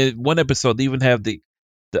many. And in one episode, they even have the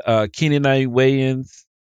Keenan Ivory Wayans,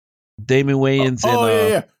 Damon Wayans.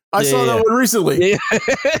 Yeah. I saw that one recently.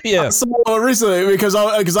 Yeah. I saw that one recently because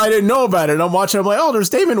I didn't know about it. And I'm watching. I'm like, oh, there's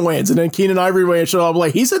Damon Wayans, and then Keenan Ivory Wayans showed up. I'm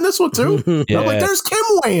like, he's in this one too. And I'm like, there's Kim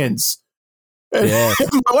Wayans. And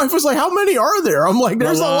my wife was like, how many are there? I'm like,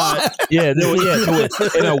 there's a lot. Yeah,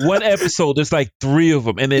 in one episode, there's like 3 of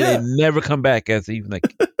them, and they never come back as even a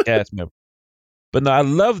cast member. But no, I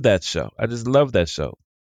love that show. I just love that show.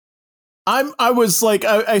 I was like,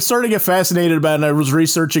 I started to get fascinated about it, and I was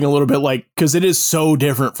researching a little bit, like, because it is so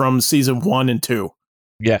different from season 1 and 2.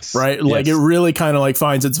 Yes. Right? Like, it really kind of like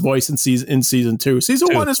finds its voice in season 2.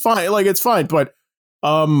 Season 1 is fine. Like, it's fine. But,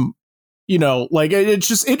 you know, like, it's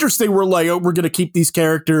just interesting. We're like, we're going to keep these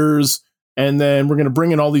characters, and then we're going to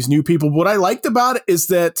bring in all these new people. What I liked about it is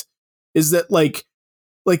that like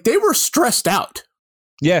they were stressed out.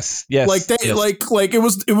 Yes. Like they like it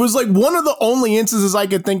was like one of the only instances I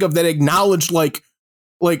could think of that acknowledged like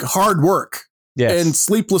hard work and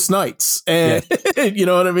sleepless nights, and you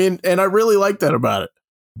know what I mean? And I really like that about it.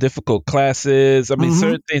 Difficult classes. I mean,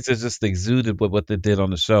 certain things are just exuded with what they did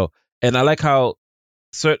on the show. And I like how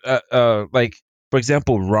like, for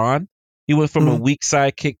example, Ron, he went from a weak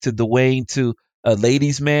sidekick to Dwayne to a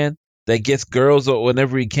ladies' man that gets girls or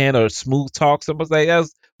whenever he can, or smooth talks. I was like,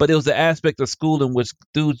 but it was the aspect of school in which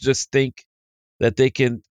dudes just think that they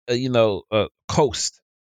can, coast.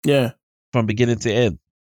 Yeah. From beginning to end.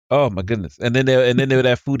 Oh my goodness! And then they would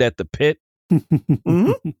have food at the pit.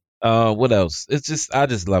 What else? I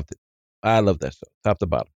just loved it. I love that show, top to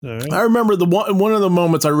bottom. Right. I remember one of the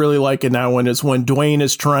moments I really like in that one is when Dwayne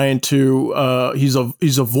is trying to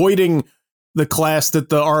he's avoiding the class that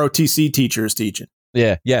the ROTC teacher is teaching.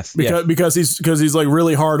 Yeah. Yes. Because he's like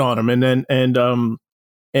really hard on him,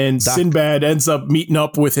 and Sinbad ends up meeting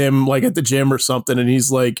up with him like at the gym or something, and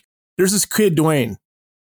he's like, "There's this kid Dwayne,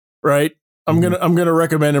 right? I'm gonna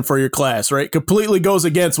recommend him for your class, right?" Completely goes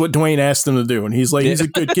against what Dwayne asked him to do, and he's like, "He's a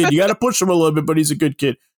good kid. You got to push him a little bit, but he's a good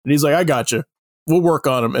kid." And he's like, "I got you. We'll work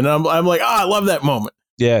on him." And I'm like, I love that moment.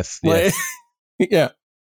 Yes. Like, yeah.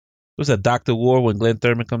 What's that, Dr. War, when Glenn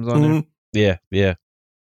Thurman comes on there? Yeah.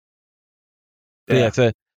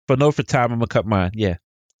 So for no for time, I'm gonna cut mine. Yeah.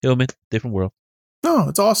 Hillman, different world. No,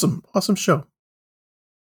 it's awesome. Awesome show.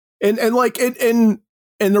 And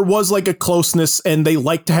there was like a closeness, and they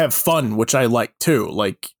like to have fun, which I like too.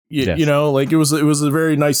 Like you know, like it was a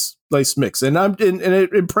very nice mix. And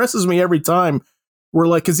it impresses me every time. We're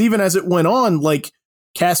like, because even as it went on, like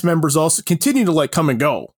cast members also continue to like come and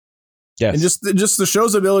go. Yes. And just the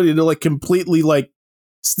show's ability to like completely like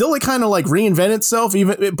still like kind of like reinvent itself,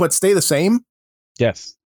 even but stay the same.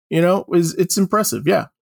 Yes. You know, it's impressive. Yeah.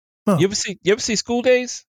 Huh. You ever see School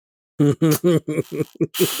Days?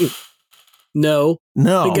 No.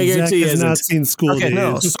 I guarantee he has not seen School Days.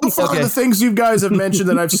 No. So far, the things you guys have mentioned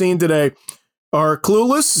that I've seen today are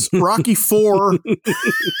Clueless, Rocky IV,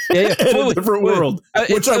 and A Different World,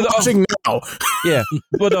 which I'm watching now. Yeah.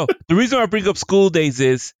 Well, no. The reason I bring up School Days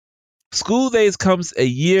is School Days comes a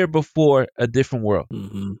year before A Different World.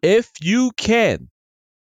 Mm-hmm. If you can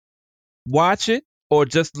watch it or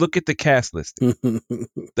just look at the cast list,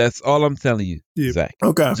 that's all I'm telling you, Zach.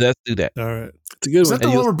 Okay. Just do that. All right. It's a good one. Is that the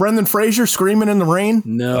one with Brendan Fraser screaming in the rain?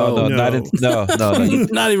 No.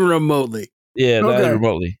 Not even remotely. Yeah, not even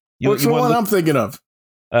remotely. What's the one I'm thinking of?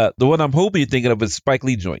 The one I'm hoping you're thinking of is Spike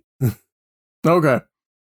Lee joint. Okay.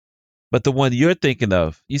 But the one you're thinking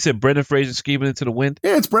of, you said Brendan Fraser screaming into the wind?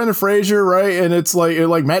 Yeah, it's Brendan Fraser, right? And it's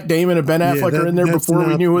like Matt Damon and Ben Affleck are in there before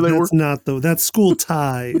we knew who they were. That's School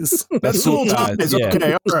Ties. That's School Ties. Yeah.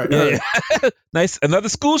 Okay, all right. Yeah. Nice. Another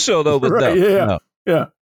school show, though. But right, no. Yeah.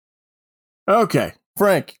 Okay.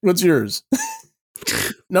 Frank, what's yours?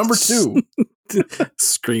 Number 2.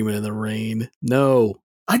 Screaming in the rain. No.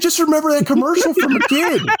 I just remember that commercial from a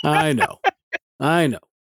kid. I know.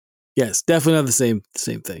 Yes, definitely not the same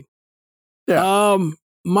thing. Yeah.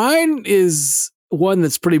 Mine is one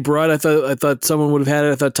that's pretty broad. I thought someone would have had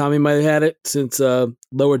it. I thought Tommy might have had it since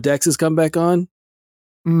Lower Decks has come back on,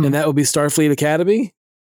 and that would be Starfleet Academy.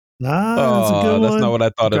 That's a good one. That's not what I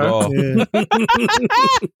thought at all. Yeah.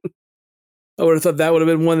 I would have thought that would have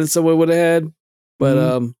been one that someone would have had,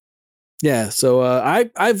 but yeah. So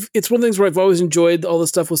it's one of the things where I've always enjoyed all the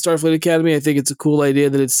stuff with Starfleet Academy. I think it's a cool idea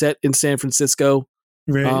that it's set in San Francisco.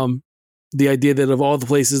 Right. The idea that of all the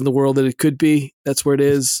places in the world that it could be, that's where it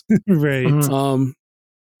is. Right. Do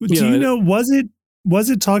you know, was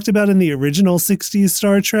it talked about in the original 60s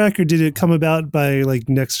Star Trek, or did it come about by like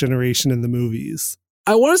Next Generation in the movies?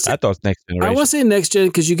 I want to say, I thought it's Next Generation. I want to say Next Gen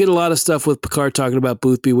because you get a lot of stuff with Picard talking about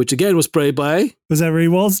Boothby, which again was played by... Was that Ray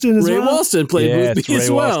Walston as well? Ray Walston played Boothby as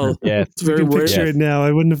well. Yeah, it's very weird. Picture it now.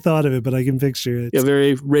 I wouldn't have thought of it, but I can picture it. Yeah,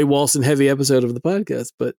 very Ray Walston heavy episode of the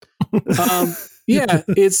podcast. But yeah,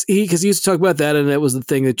 it's because he used to talk about that, and that was the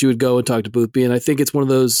thing that you would go and talk to Boothby. And I think it's one of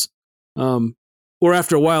those, or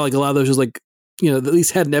after a while, like a lot of those was like, at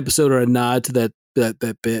least had an episode or a nod to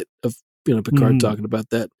that bit of Picard talking about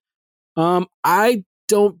that. I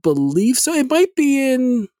don't believe so. It might be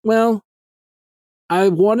in, I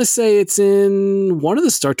want to say it's in one of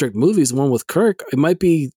the Star Trek movies, the one with Kirk. It might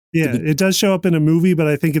be. Yeah, it does show up in a movie, but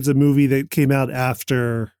I think it's a movie that came out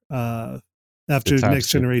after Next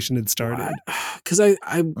Generation had started. Because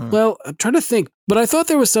I'm trying to think, but I thought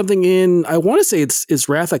there was something in, I want to say it's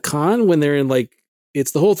Wrath of Khan when they're in like,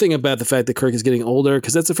 it's the whole thing about the fact that Kirk is getting older,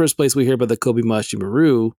 because that's the first place we hear about the Kobayashi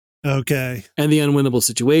Maru. Okay. And the unwinnable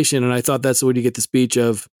situation. And I thought that's when you get the speech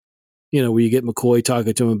of, where you get McCoy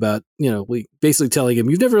talking to him about, we basically telling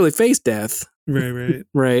him, you've never really faced death. Right.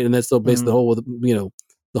 Right. And that's still basically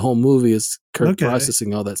the whole movie is Kirk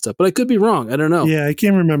processing all that stuff. But I could be wrong. I don't know. Yeah, I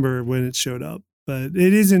can't remember when it showed up. But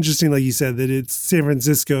it is interesting, like you said, that it's San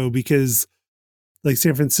Francisco because like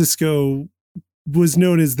San Francisco was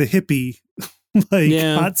known as the hippie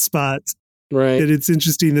hot spot. Right. That it's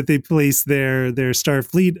interesting that they placed their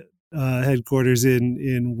Starfleet headquarters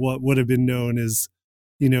in what would have been known as,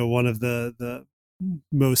 one of the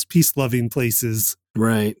most peace-loving places,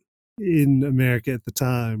 right, in America at the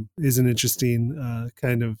time. Is an interesting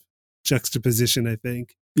kind of juxtaposition, I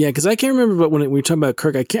think. Yeah, because I can't remember, but when we were talking about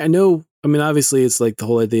Kirk, I know. I mean, obviously, it's like the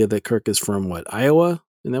whole idea that Kirk is from Iowa,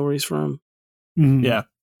 Isn't that where he's from? Mm-hmm. Yeah.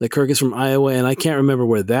 That Kirk is from Iowa, and I can't remember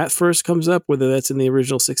where that first comes up, whether that's in the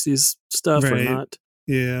original 60s stuff or not.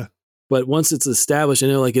 Yeah. But once it's established, I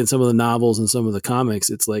know like in some of the novels and some of the comics,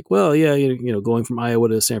 it's like, well, yeah, you know, going from Iowa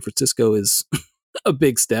to San Francisco is a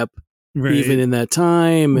big step, even in that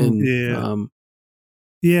time. And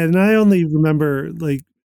yeah, and I only remember, like,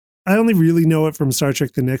 I only really know it from Star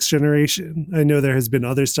Trek The Next Generation. I know there has been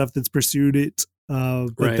other stuff that's pursued it,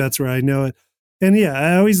 but that's where I know it. And yeah,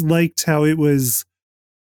 I always liked how it was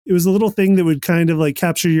a little thing that would kind of like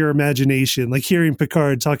capture your imagination, like hearing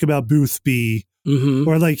Picard talk about Boothby,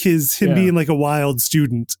 or like him being like a wild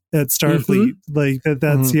student at Starfleet. Like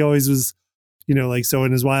that's he always was, you know, like, so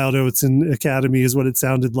in his Wild Oats and Academy is what it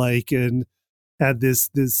sounded like, and had this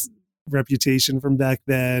reputation from back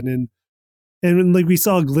then. And like we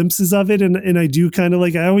saw glimpses of it, and I do kind of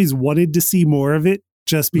like, I always wanted to see more of it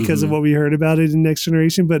just because of what we heard about it in Next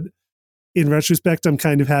Generation. But in retrospect, I'm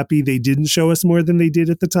kind of happy they didn't show us more than they did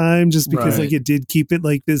at the time, just because like it did keep it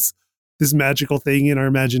like this magical thing in our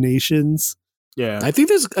imaginations. Yeah. I think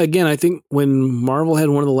I think when Marvel had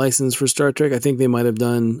one of the licenses for Star Trek, I think they might have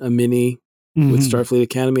done a mini with Starfleet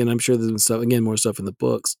Academy, and I'm sure there's been stuff, again, more stuff in the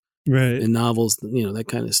books, and novels, you know, that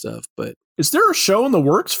kind of stuff. But is there a show in the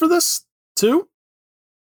works for this too?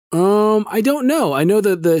 I don't know. I know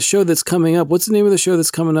that the show that's coming up. What's the name of the show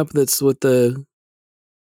that's coming up? That's with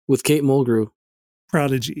Kate Mulgrew.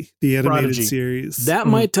 Prodigy, the animated series. That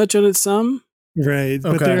might touch on it some. Right.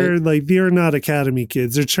 But they're not Academy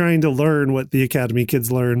kids. They're trying to learn what the Academy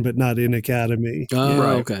kids learn, but not in Academy. Oh,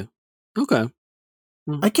 okay.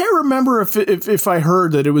 I can't remember if I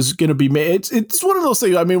heard that it was going to be made. It's one of those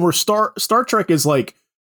things. I mean, where Star Trek is like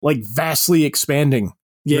vastly expanding.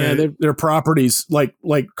 Yeah, their properties like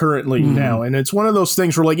currently now, and it's one of those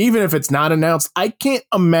things where like even if it's not announced, I can't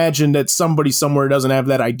imagine that somebody somewhere doesn't have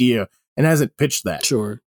that idea and hasn't pitched that.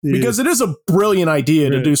 Sure, because it is a brilliant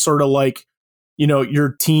idea to do sort of like, you know,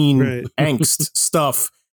 your teen angst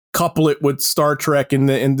stuff, couple it with Star Trek in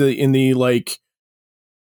the like,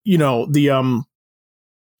 you know, the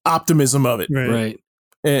optimism of it, right.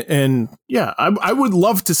 And yeah, I would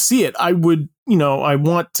love to see it. I would, you know, I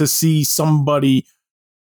want to see somebody.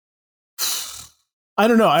 I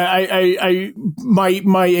don't know.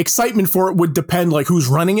 My excitement for it would depend like who's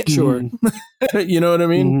running it. Sure. You know what I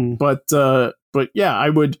mean? But yeah, I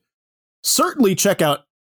would certainly check out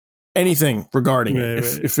anything regarding it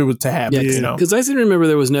if it was to happen. Yeah, you know, because I seem to remember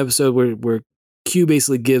there was an episode where Q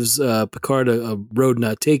basically gives Picard a road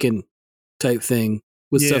not taken type thing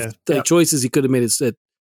with stuff like choices he could have made at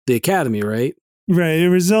the Academy, right? Right.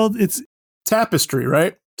 It's Tapestry,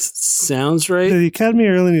 right? Sounds right. The Academy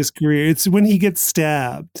early in his career, it's when he gets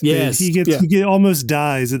stabbed. Yes. He almost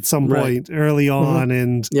dies at some point early on.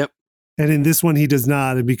 And in this one, he does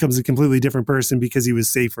not, and becomes a completely different person because he was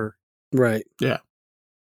safer. Right. Yeah.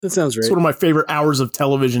 That sounds right. It's one of my favorite hours of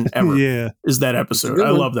television ever. Is that It's episode. a I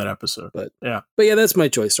good love that episode. But that's my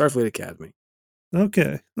choice. Starfleet Academy.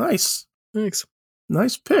 Okay. Nice. Thanks.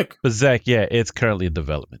 Nice pick. But Zach, it's currently in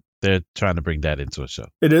development. They're trying to bring that into a show.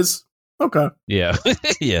 It is? Okay. Yeah.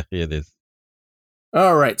 Yeah, it is.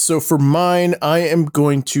 All right. So for mine, I am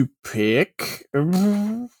going to pick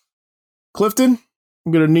Clifton.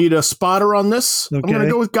 I'm going to need a spotter on this. Okay. I'm going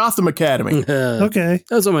to go with Gotham Academy. Okay.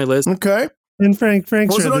 That's on my list. Okay. And Frank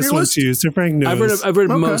shared this one too, so Frank knows. I've read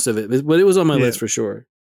most of it, but it was on my list for sure.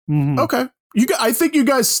 Mm-hmm. Okay. I think you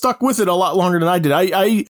guys stuck with it a lot longer than I did.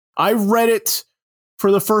 I read it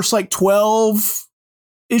for the first like 12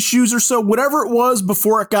 issues or so, whatever it was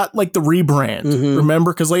before it got like the rebrand.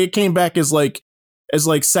 Remember? Because like it came back as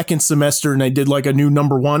second semester, and I did like a new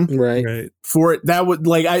number 1 right for it. That would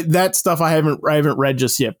like that stuff I haven't read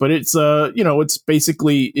just yet, but it's it's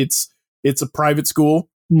basically it's a private school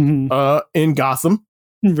in Gotham,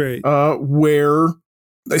 where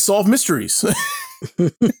they solve mysteries.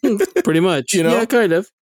 Pretty much, yeah, kind of,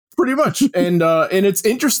 pretty much. And it's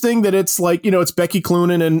interesting that it's like, it's Becky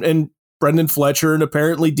Cloonan and Brendan Fletcher, and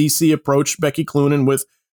apparently DC approached Becky Cloonan with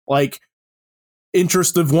like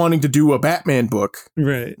interest of wanting to do a Batman book.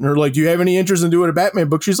 Right. And they're like, do you have any interest in doing a Batman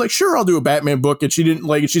book? She's like, sure, I'll do a Batman book. And she didn't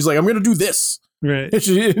like it. She's like, I'm going to do this. Right.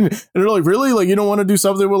 And they're like, really? Like, you don't want to do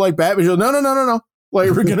something with like Batman? She's like, no.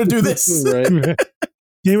 Like, we're going to do this. Right.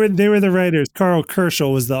 They were the writers. Carl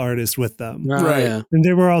Kerschel was the artist with them. Right. Yeah. And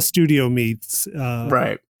they were all studio meets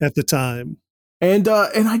at the time. And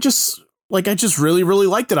I just really, really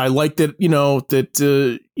liked it. I liked it,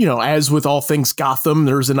 as with all things Gotham,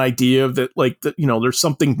 there's an idea of that, like, there's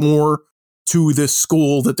something more to this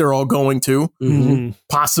school that they're all going to,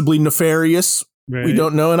 possibly nefarious. Right. We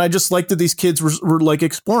don't know. And I just liked that these kids were like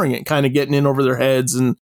exploring it, kind of getting in over their heads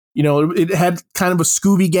and You know, it had kind of a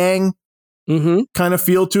Scooby Gang kind of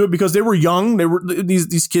feel to it because they were young. They were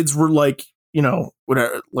these kids were like, you know,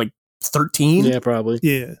 whatever, like 13. Yeah, probably.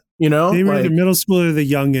 Yeah. You know, they were either middle school or the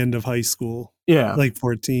young end of high school. Yeah, like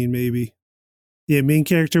 14 maybe. Yeah, main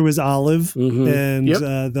character was Olive, and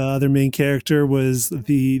the other main character was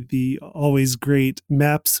the always great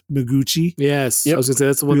Maps Maguchi. Yes, I was gonna say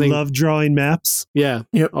that's the one thing. Love drawing maps. Yeah,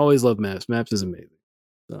 always love Maps. Maps is amazing.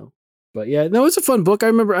 So, but yeah, no, it's a fun book. I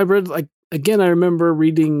remember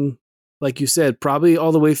reading, like you said, probably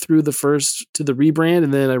all the way through the first to the rebrand,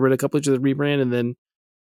 and then I read a couple to the rebrand, and then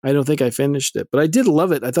I don't think I finished it, but I did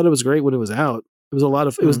love it. I thought it was great when it was out. It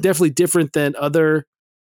was it was definitely different than other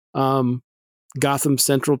Gotham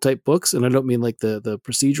Central type books, and I don't mean like the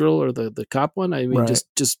procedural or the cop one. I mean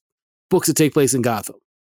just books that take place in Gotham.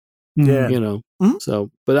 Yeah, you know. So,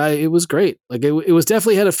 but it was great. Like it was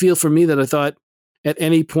definitely had a feel for me that I thought at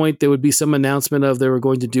any point there would be some announcement of they were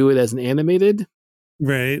going to do it as an animated.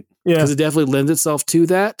 Right. Yeah. Because it definitely lends itself to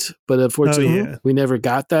that. But unfortunately, we never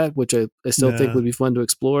got that, which I still think would be fun to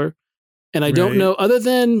explore. And I don't know, other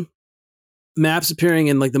than Maps appearing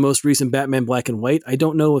in like the most recent Batman Black and White, I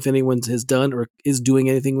don't know if anyone has done or is doing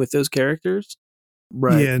anything with those characters.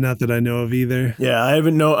 Right. Yeah, not that I know of either. Yeah, I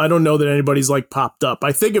don't know that anybody's like popped up.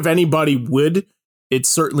 I think if anybody would, it's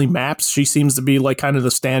certainly Maps. She seems to be like kind of the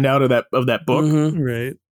standout of that book.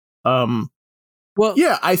 Right. Well,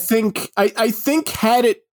 yeah, I think had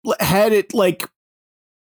it like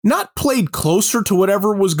not played closer to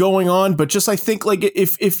whatever was going on, but just I think like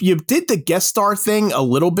if you did the guest star thing a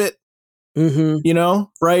little bit, you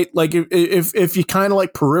know, right? Like if you kind of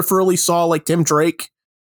like peripherally saw like Tim Drake,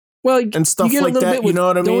 and stuff like that, you know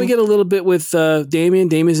what I mean? Don't we get a little bit with Damian?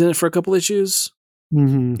 Damian's in it for a couple issues.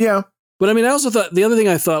 Yeah, but I mean, I also thought the other thing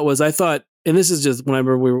I thought, and this is just when I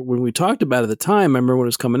remember when we talked about it at the time. I remember when it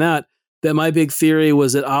was coming out. That my big theory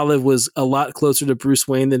was that Olive was a lot closer to Bruce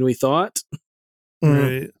Wayne than we thought.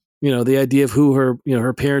 Right. You know, the idea of who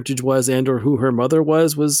her parentage was and or who her mother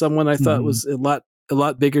was someone I thought was a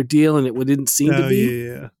lot bigger deal, and it didn't seem to be.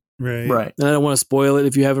 Yeah. Right. Right. And I don't want to spoil it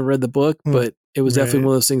if you haven't read the book, but it was definitely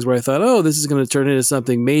one of those things where I thought, oh, this is going to turn into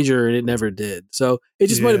something major, and it never did. So it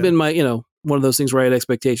just might have been my, one of those things where I had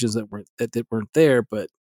expectations that weren't there,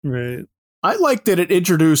 but right. I liked that it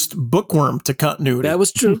introduced Bookworm to continuity. That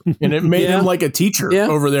was true. And it made him like a teacher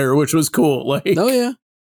over there, which was cool. Like, oh yeah.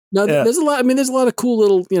 No, there's a lot. I mean, there's a lot of cool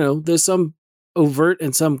little, there's some overt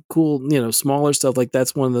and some cool, smaller stuff. Like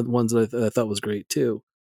that's one of the ones that I thought was great too.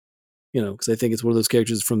 Because I think it's one of those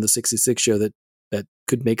characters from the 66 show that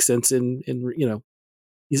could make sense in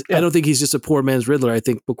I don't think he's just a poor man's Riddler. I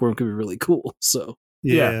think Bookworm could be really cool. So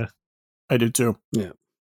yeah, I do too. Yeah.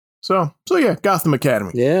 So yeah, Gotham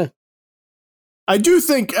Academy. Yeah. I do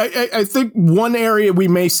think I think one area we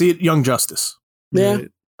may see it, Young Justice. Yeah,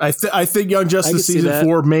 I think Young Justice season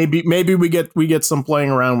 4 maybe we get some playing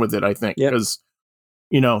around with it. I think because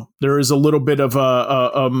there is a little bit of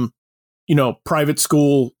private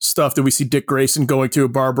school stuff that we see Dick Grayson going to,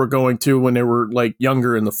 Barbara going to when they were like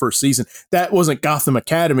younger in the first season. That wasn't Gotham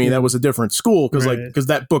Academy. That was a different school because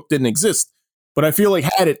that book didn't exist. But I feel like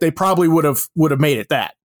had it, they probably would have made it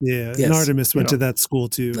that. Yeah, and Artemis went to that school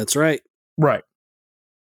too. That's right. Right.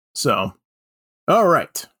 So, all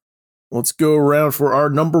right. Let's go around for our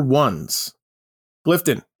number ones.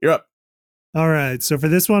 Clifton, you're up. All right. So for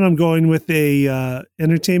this one, I'm going with a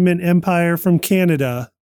entertainment empire from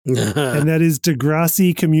Canada, and that is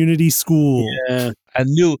Degrassi Community School. Yeah, I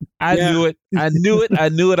knew it. I knew it.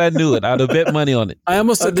 I'd have bet money on it. I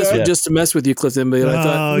almost said this one just to mess with you, Clifton, but I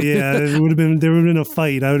thought, there would have been a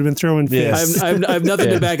fight. I would have been throwing fists. I have nothing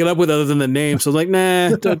to back it up with other than the name. So I'm like,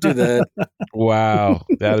 nah, don't do that. Wow,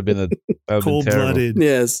 that'd have been cold-blooded.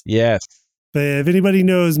 Yes. But if anybody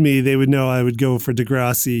knows me, they would know I would go for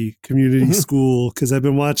Degrassi Community School because I've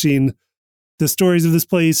been watching the stories of this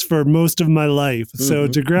place for most of my life. So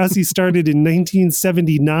Degrassi started in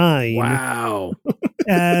 1979. Wow.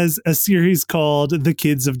 As a series called The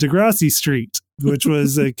Kids of Degrassi Street, which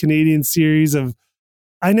was a Canadian series of,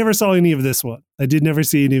 I never saw any of this one. I did never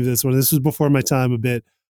see any of this one. This was before my time a bit.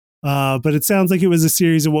 But it sounds like it was a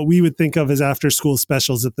series of what we would think of as after school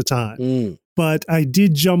specials at the time. But I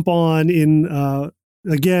did jump on in,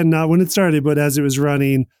 again, not when it started, but as it was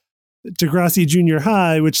running, Degrassi Junior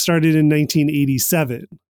High, which started in 1987.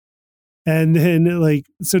 And then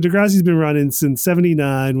so Degrassi's been running since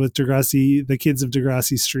 79 with Degrassi, The Kids of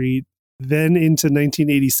Degrassi Street, then into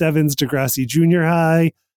 1987's Degrassi Junior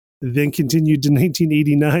High, then continued to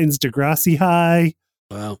 1989's Degrassi High.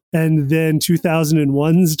 Wow. And then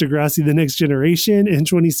 2001's Degrassi The Next Generation and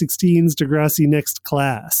 2016's Degrassi Next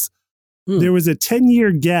Class. There was a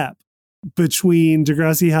 10-year gap between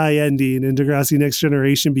Degrassi High ending and Degrassi Next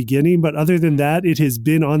Generation beginning. But other than that, it has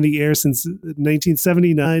been on the air since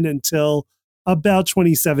 1979 until about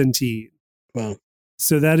 2017. Wow.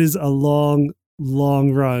 So that is a long,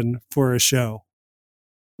 long run for a show.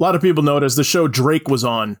 A lot of people noticed the show Drake was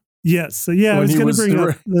on. Yes. So yeah, I was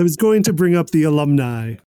going to bring up the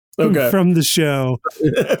alumni from the show.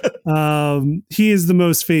 He is the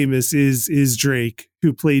most famous is Drake,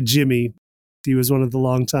 who played Jimmy. He was one of the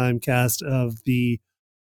longtime cast of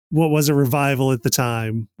what was a revival at the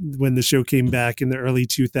time when the show came back in the early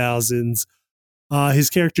 2000s. His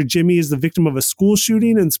character Jimmy is the victim of a school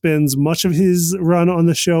shooting and spends much of his run on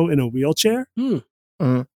the show in a wheelchair.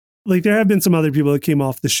 Like there have been some other people that came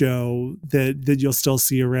off the show that you'll still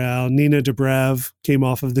see around. Nina Dobrev came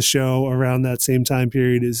off of the show around that same time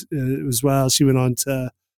period as well. She went on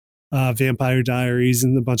to Vampire Diaries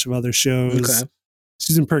and a bunch of other shows. Okay.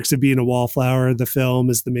 She's in Perks of Being a Wallflower, the film,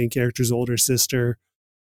 as the main character's older sister.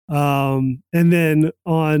 And then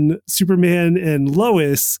on Superman and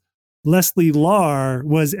Lois, Leslie Larr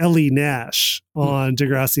was Ellie Nash on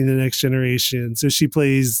Degrassi The Next Generation. So she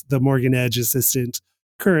plays the Morgan Edge assistant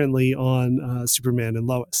currently on Superman and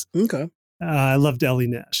Lois. Okay. I loved Ellie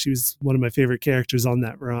Nash. She was one of my favorite characters on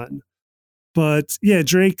that run. But yeah,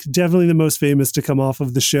 Drake, definitely the most famous to come off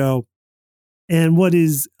of the show. And what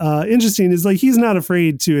is interesting is like he's not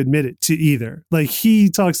afraid to admit it to either. Like he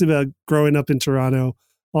talks about growing up in Toronto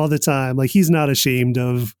all the time. Like he's not ashamed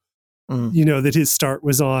of, that his start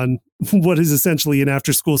was on what is essentially an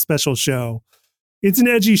after-school special show. It's an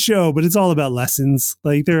edgy show, but it's all about lessons.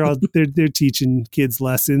 Like they're teaching kids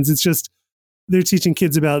lessons. It's just they're teaching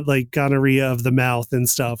kids about like gonorrhea of the mouth and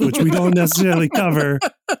stuff, which we don't necessarily cover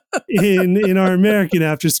in our American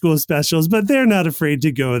after-school specials. But they're not afraid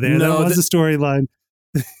to go there. No, that was a storyline.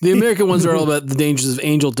 The American ones are all about the dangers of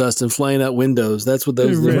angel dust and flying out windows. That's what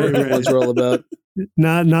those ones are all about.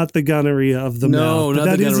 Not the gonorrhea of the mouth.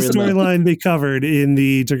 That is a storyline they covered in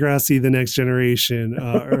the Degrassi The Next Generation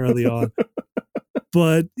early on.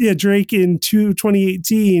 But yeah, Drake in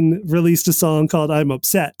 2018 released a song called I'm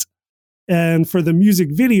Upset. And for the music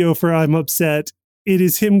video for I'm Upset, it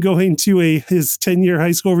is him going to his 10-year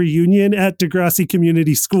high school reunion at Degrassi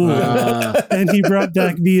Community School. And he brought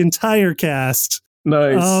back the entire cast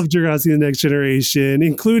of Degrassi The Next Generation,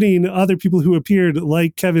 including other people who appeared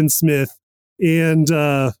like Kevin Smith and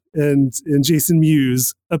Jason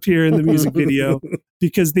Mewes appear in the music video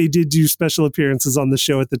because they did do special appearances on the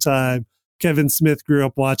show at the time. Kevin Smith grew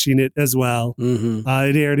up watching it as well.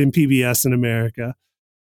 It aired in PBS in America.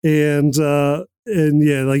 And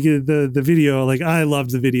yeah, like the video, like I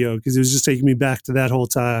loved the video because it was just taking me back to that whole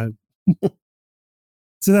time.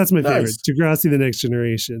 So that's my favorite, Degrassi The Next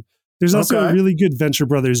Generation. There's also a really good Venture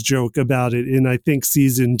Brothers joke about it in, I think,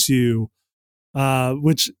 season 2,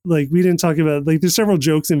 which like we didn't talk about. Like there's several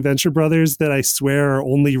jokes in Venture Brothers that I swear are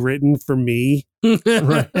only written for me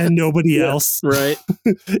and nobody else. Right.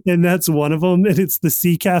 And that's one of them. And it's the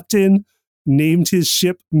sea captain named his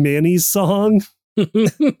ship Manny's Song.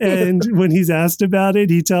 And when he's asked about it,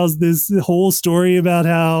 he tells this whole story about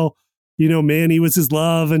how, Manny was his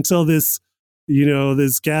love until this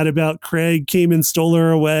gadabout Craig came and stole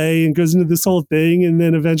her away and goes into this whole thing. And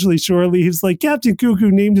then eventually, shortly, he's like, Captain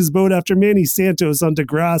Cuckoo named his boat after Manny Santos on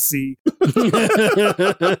Degrassi.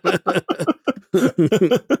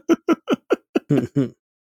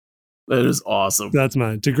 That is awesome. That's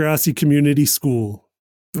mine. Degrassi Community School.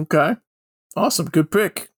 Okay. Awesome. Good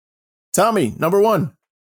pick. Tommy, number 1.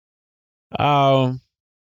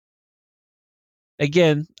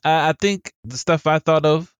 Again, I think the stuff I thought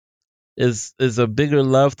of is a bigger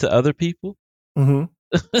love to other people.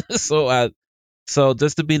 So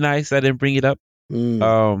just to be nice, I didn't bring it up.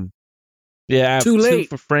 Yeah, I have too late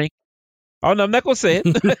 2 for Frank. Oh no, I'm not gonna say it.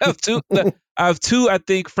 I have two I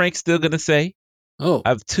think Frank's still gonna say. Oh, I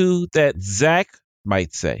have 2 that Zach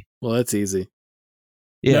might say. Well, that's easy.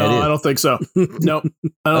 Yeah, no, I don't think so. Nope,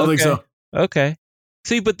 I don't think so. Okay.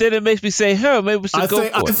 See, but then it makes me say, maybe we should go for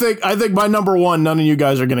it. I think my number 1, none of you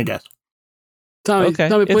guys are gonna guess. Tommy,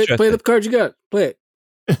 play the card you got. Play it.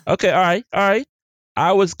 Okay, all right.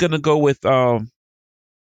 I was gonna go with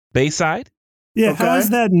Bayside. Yeah, how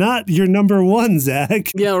is that not your number 1,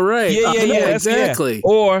 Zach? Yeah, right. Yeah, exactly.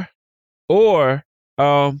 Yeah. Or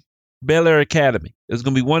Bel Air Academy. It was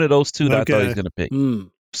gonna be one of those 2 that I thought he was gonna pick.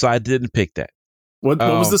 So I didn't pick that. What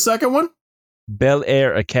was the second one? Bel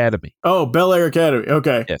Air Academy. Oh, Bel Air Academy.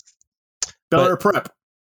 Okay. Yes. Bel Air Prep.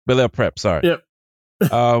 Bel Air Prep. Sorry. Yep.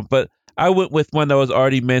 But I went with one that was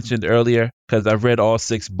already mentioned earlier because I've read all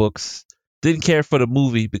 6 books. Didn't care for the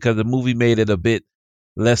movie because the movie made it a bit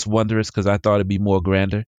less wondrous because I thought it'd be more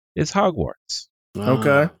grander. It's Hogwarts.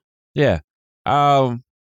 Okay. Yeah.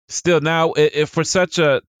 Still now, for such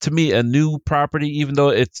to me, a new property, even though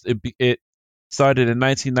it started in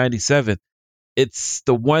 1997, it's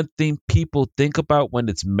the one thing people think about when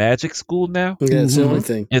it's Magic School now. Yeah, it's the only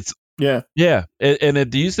thing. It's yeah. And there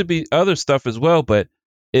used to be other stuff as well, but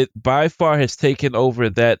it by far has taken over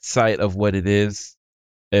that site of what it is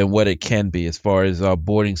and what it can be as far as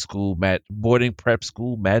boarding prep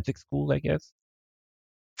school, magic school, I guess.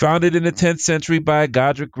 Founded in the 10th century by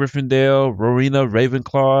Godric Gryffindor, Rowena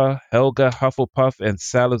Ravenclaw, Helga Hufflepuff, and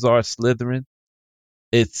Salazar Slytherin.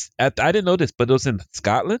 I didn't know this, but it was in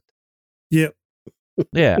Scotland? Yep.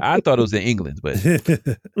 Yeah, I thought it was in England,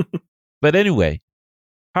 but anyway,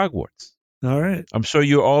 Hogwarts. All right. I'm sure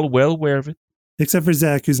you're all well aware of it. Except for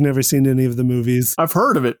Zach, who's never seen any of the movies. I've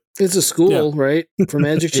heard of it. It's a school, right? For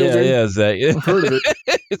magic children? Yeah, Zach. I've heard of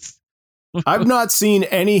it. I've not seen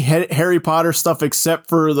any Harry Potter stuff except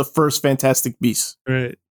for the first Fantastic Beasts.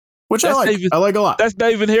 Right. Which I like. I like a lot. That's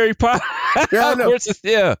not even Harry Potter. Yeah, I know.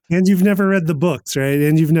 Yeah. And you've never read the books, right?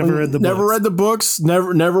 And you've never read the books. Never read the books.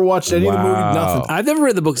 Never watched any of the movies. Nothing. I've never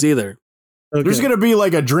read the books either. Okay. There's going to be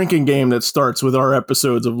like a drinking game that starts with our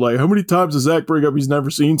episodes of like, how many times does Zach bring up he's never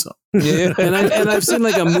seen something? Yeah. and I've seen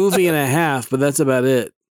like a movie and a half, but that's about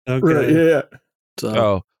it. Okay. Right, yeah.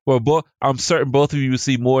 So. Well, I'm certain both of you will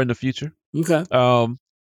see more in the future. Okay.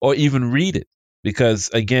 Or even read it, because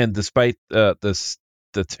again, despite the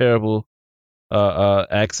terrible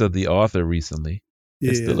acts of the author recently,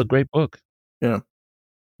 it's still a great book. Yeah.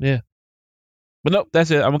 But no,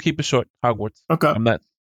 that's it. I'm gonna keep it short. Hogwarts. Okay. I'm not.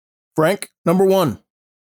 Frank, number 1.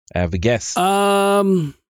 I have a guess. I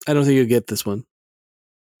don't think you'll get this one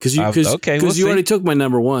because you already took my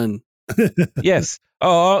number 1. Yes.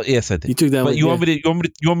 Oh, yes, I did. You took that but one. You want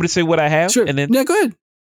me to say what I have? Sure. And then go ahead.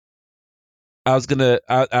 I was gonna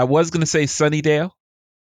say Sunnydale.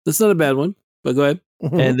 That's not a bad one, but go ahead.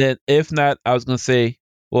 And then if not, I was gonna say,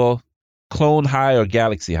 well, Clone High or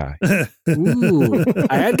Galaxy High. Ooh,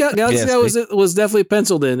 I had Galaxy High was definitely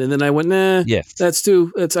penciled in, and then I went, nah. Yes, that's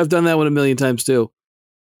too. I've done that one a million times too.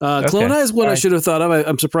 Clone High is one I should have thought of.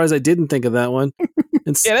 I'm surprised I didn't think of that one.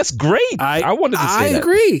 Yeah, that's great. I wanted to say that. I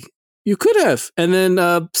agree. You could have. And then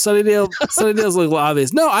Sunnydale's like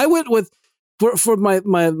obvious. No, I went with for my I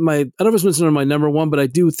don't know if it's mentioned my number 1, but I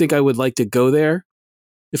do think I would like to go there.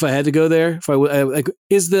 If I had to go there, if I would,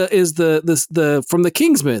 is the from the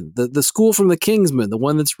Kingsmen, the school from the Kingsmen, the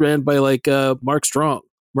one that's ran by like Mark Strong,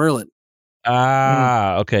 Merlin.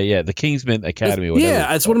 Okay, yeah, the Kingsman Academy.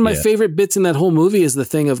 Yeah, it's one of my favorite bits in that whole movie is the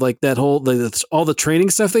thing of like that whole all the training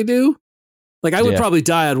stuff they do. Like I would probably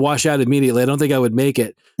die. I'd wash out immediately. I don't think I would make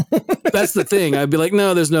it. That's the thing. I'd be like,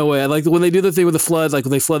 no, there's no way. I like when they do the thing with the flood, like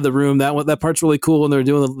when they flood the room. That part's really cool. When they're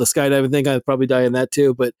doing the skydiving thing, I'd probably die in that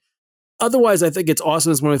too. But otherwise, I think it's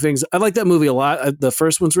awesome. It's one of the things. I like that movie a lot. The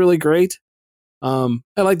first one's really great. I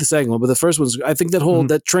like the second one, but the first one's. I think that whole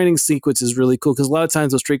that training sequence is really cool because a lot of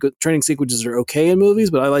times those training sequences are okay in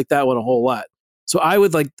movies, but I like that one a whole lot. So I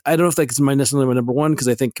would like. I don't know if that's necessarily my number 1 because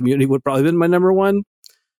I think Community would probably been my number 1.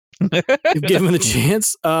 If given the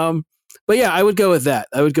chance. But yeah, I would go with that.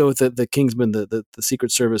 I would go with the Kingsman, the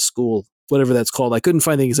Secret Service school, whatever that's called. I couldn't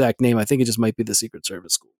find the exact name. I think it just might be the Secret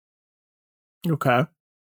Service school. Okay.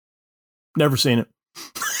 Never seen it.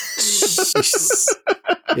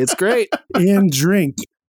 It's great. And drink.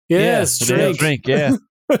 Yes, drink. Yeah.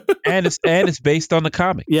 and it's based on the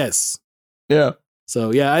comic. Yes. Yeah.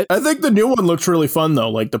 So yeah, I think the new one looks really fun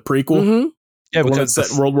though, like the prequel. Mm-hmm. Yeah, because set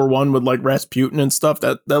in World War I with like Rasputin and stuff.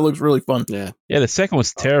 That looks really fun. Yeah. Yeah, the second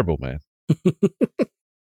one's terrible, man.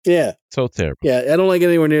 Yeah. So terrible. Yeah, I don't like it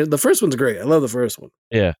anywhere near. The first one's great. I love the first one.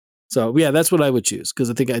 Yeah. So yeah, that's what I would choose because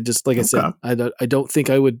I think I just I said, I don't think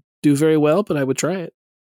I would do very well, but I would try it.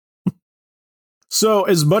 So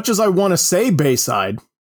as much as I want to say Bayside,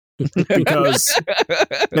 because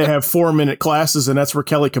they have 4-minute classes and that's where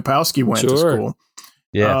Kelly Kapowski went to school.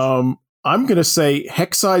 Yeah. I'm going to say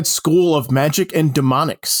Hexside School of Magic and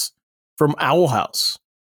Demonics from Owl House.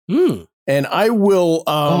 And I will...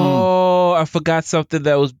 I forgot something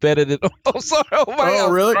that was better than... Oh, sorry. Oh, my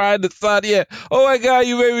God. Really? Trying to decide, yeah. Oh, my God.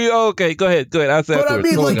 You made me... Okay, go ahead. I'll say but I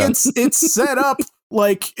mean, like, it's set up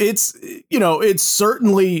like it's, it's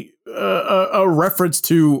certainly a reference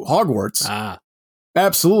to Hogwarts.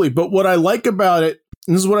 Absolutely. But what I like about it,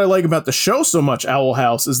 and this is what I like about the show so much, Owl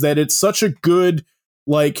House, is that it's such a good,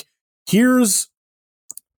 like... Here's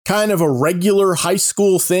kind of a regular high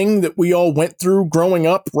school thing that we all went through growing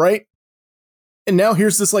up, right? And now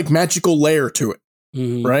here's this like magical layer to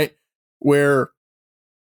it, right? Where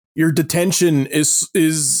your detention is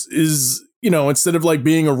instead of like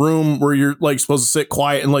being a room where you're like supposed to sit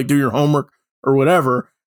quiet and like do your homework or whatever,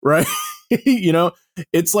 right? You know,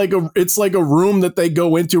 it's like a room that they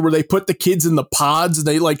go into where they put the kids in the pods and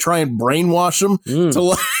they like try and brainwash them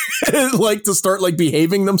to like to start like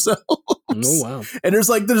behaving themselves. Oh wow. And there's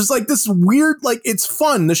like this weird, like, it's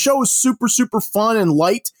fun. The show is super, super fun and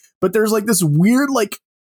light, but there's like this weird like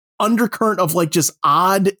undercurrent of like just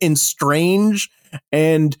odd and strange.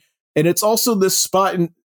 And it's also this spot,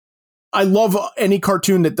 and I love any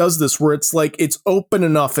cartoon that does this, where it's like it's open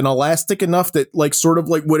enough and elastic enough that like sort of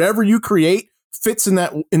like whatever you create fits in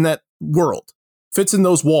that world, fits in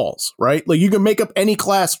those walls, right? Like you can make up any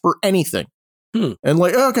class for anything. And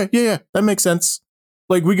like, oh, okay, yeah, that makes sense.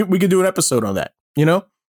 Like we could do an episode on that, you know?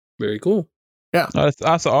 Very cool. Yeah. Oh, that's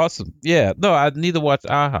also awesome. Yeah. No, I need to watch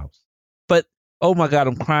Our House. But oh my God,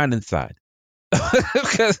 I'm crying inside.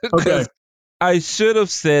 Because I should have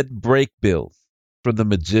said Break Bills from The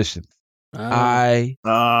Magicians. I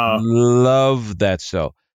love that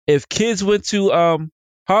show. If kids went to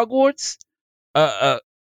Hogwarts,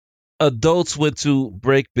 adults went to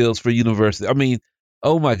Break Bills for university. I mean,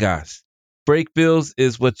 oh my gosh. Break Bills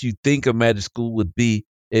is what you think a magic school would be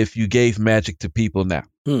if you gave magic to people now.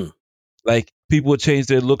 Like people would change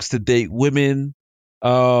their looks to date women.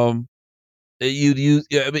 You'd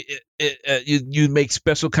make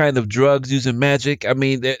special kind of drugs using magic. I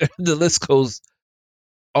mean, the list goes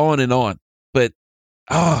on and on. But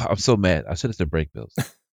I'm so mad. I should have said Break Bills.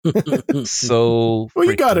 So well,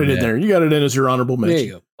 you got it in there. You got it in as your honorable mention. There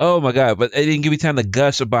you go. Oh my God! But it didn't give me time to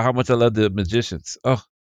gush about how much I love The Magicians. Oh,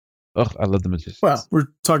 I love The Magicians. Well, we're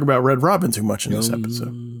talking about Red Robin too much in this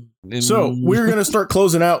episode. So we're going to start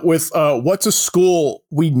closing out with what's a school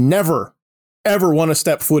we never, ever want to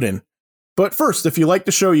step foot in. But first, if you like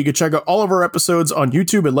the show, you can check out all of our episodes on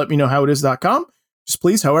YouTube at letmeknowhowitis.com. Just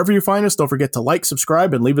please, however you find us, don't forget to like,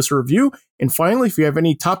 subscribe, and leave us a review. And finally, if you have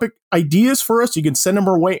any topic ideas for us, you can send them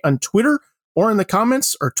our way on Twitter or in the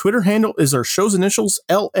comments. Our Twitter handle is our show's initials,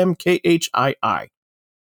 LMKHII.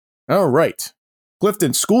 All right.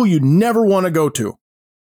 Clifton, school you never want to go to.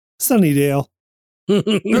 Sunnydale.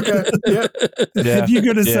 Okay. Yeah. If you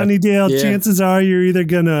go to Sunnydale, chances are you're either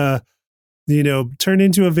going to, turn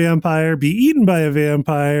into a vampire, be eaten by a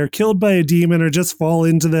vampire, killed by a demon, or just fall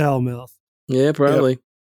into the Hellmouth. Yeah, probably. Yep.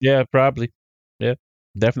 Yeah, probably. Yeah,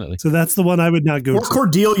 definitely. So that's the one I would not go to. Or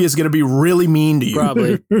Cordelia is going to be really mean to you.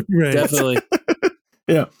 Probably. Right. Definitely.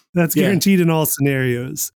 Yeah. That's guaranteed in all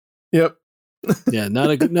scenarios. Yep. Yeah, not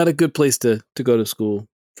a good place to go to school,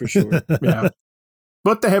 for sure. Yeah.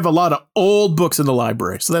 But they have a lot of old books in the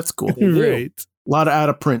library, so that's cool. Right. A lot of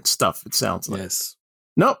out-of-print stuff, it sounds like. Yes.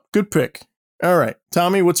 Nope, good pick. All right.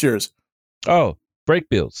 Tommy, what's yours? Oh, Break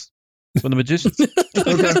Bills from The Magicians.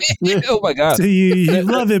 Okay. Oh, my God. So you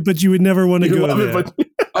love it, but you would never want to go there.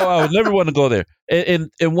 I would never want to go there.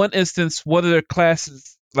 In one instance, one of their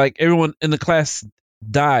classes, like everyone in the class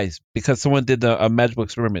dies because someone did a magical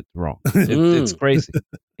experiment wrong. It's crazy.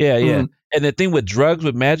 Yeah. And the thing with drugs,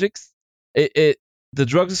 with magics, the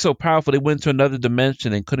drugs are so powerful, they went to another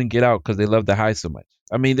dimension and couldn't get out because they love the high so much.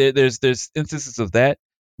 I mean, there's instances of that.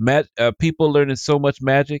 People learning so much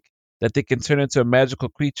magic that they can turn into a magical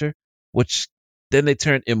creature, which then they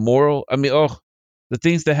turn immoral. I mean, the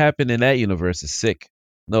things that happen in that universe is sick.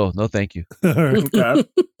 No, thank you. Okay.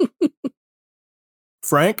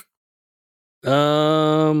 Frank?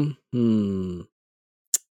 I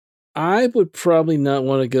would probably not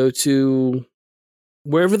want to go to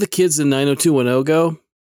wherever the kids in 90210 go.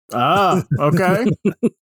 Okay.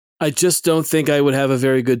 I just don't think I would have a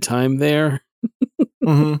very good time there.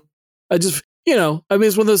 Mm-hmm. I just,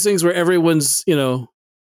 it's one of those things where everyone's,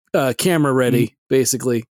 camera ready,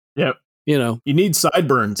 basically. Yep. You need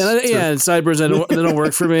sideburns. And sideburns, they don't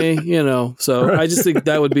work for me, So right. I just think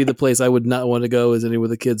that would be the place I would not want to go, is any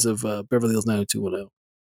with the kids of Beverly Hills 90210.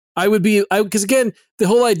 I would be, because again, the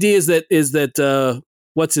whole idea is that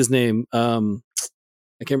what's his name?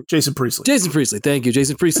 I can't. Jason Priestley. Jason Priestley. Thank you.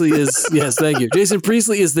 Jason Priestley is yes. Thank you. Jason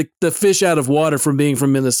Priestley is the fish out of water from being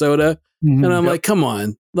from Minnesota, and I'm like, come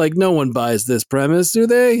on, like no one buys this premise, do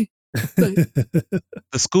they? The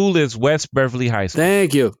school is West Beverly High School.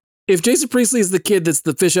 Thank you. If Jason Priestley is the kid that's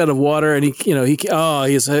the fish out of water, and he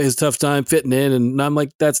has his tough time fitting in, and I'm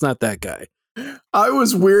like, that's not that guy. I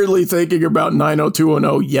was weirdly thinking about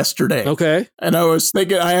 90210 yesterday. Okay. And I was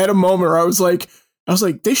thinking, I had a moment where I was like,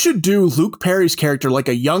 they should do Luke Perry's character like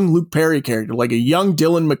a young Luke Perry character, like a young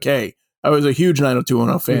Dylan McKay. I was a huge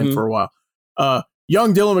 90210 fan for a while.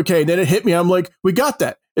 Young Dylan McKay. And then it hit me. I'm like, we got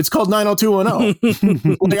that. It's called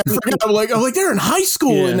 90210. Like, I forgot. I'm like, they're in high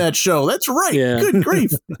school in that show. That's right. Yeah. Good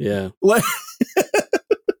grief. Yeah.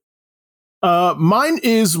 Mine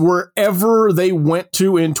is wherever they went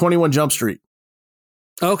to in 21 Jump Street.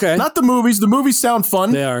 Okay. Not the movies. The movies sound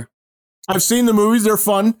fun. They are. I've seen the movies; they're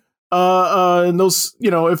fun. And those,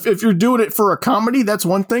 if you're doing it for a comedy, that's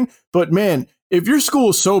one thing. But man, if your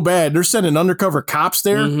school is so bad, they're sending undercover cops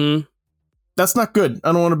there. Mm-hmm. That's not good.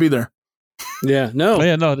 I don't want to be there. Yeah. No.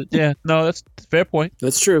 No. That's a fair point.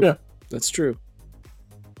 That's true. Yeah. That's true.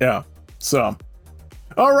 Yeah. So.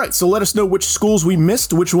 All right, so let us know which schools we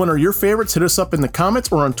missed. Which one are your favorites? Hit us up in the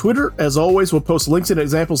comments or on Twitter. As always, we'll post links and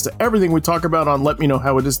examples to everything we talk about on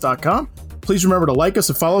letmeknowhowitis.com. Please remember to like us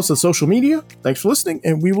and follow us on social media. Thanks for listening,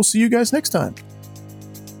 and we will see you guys next time.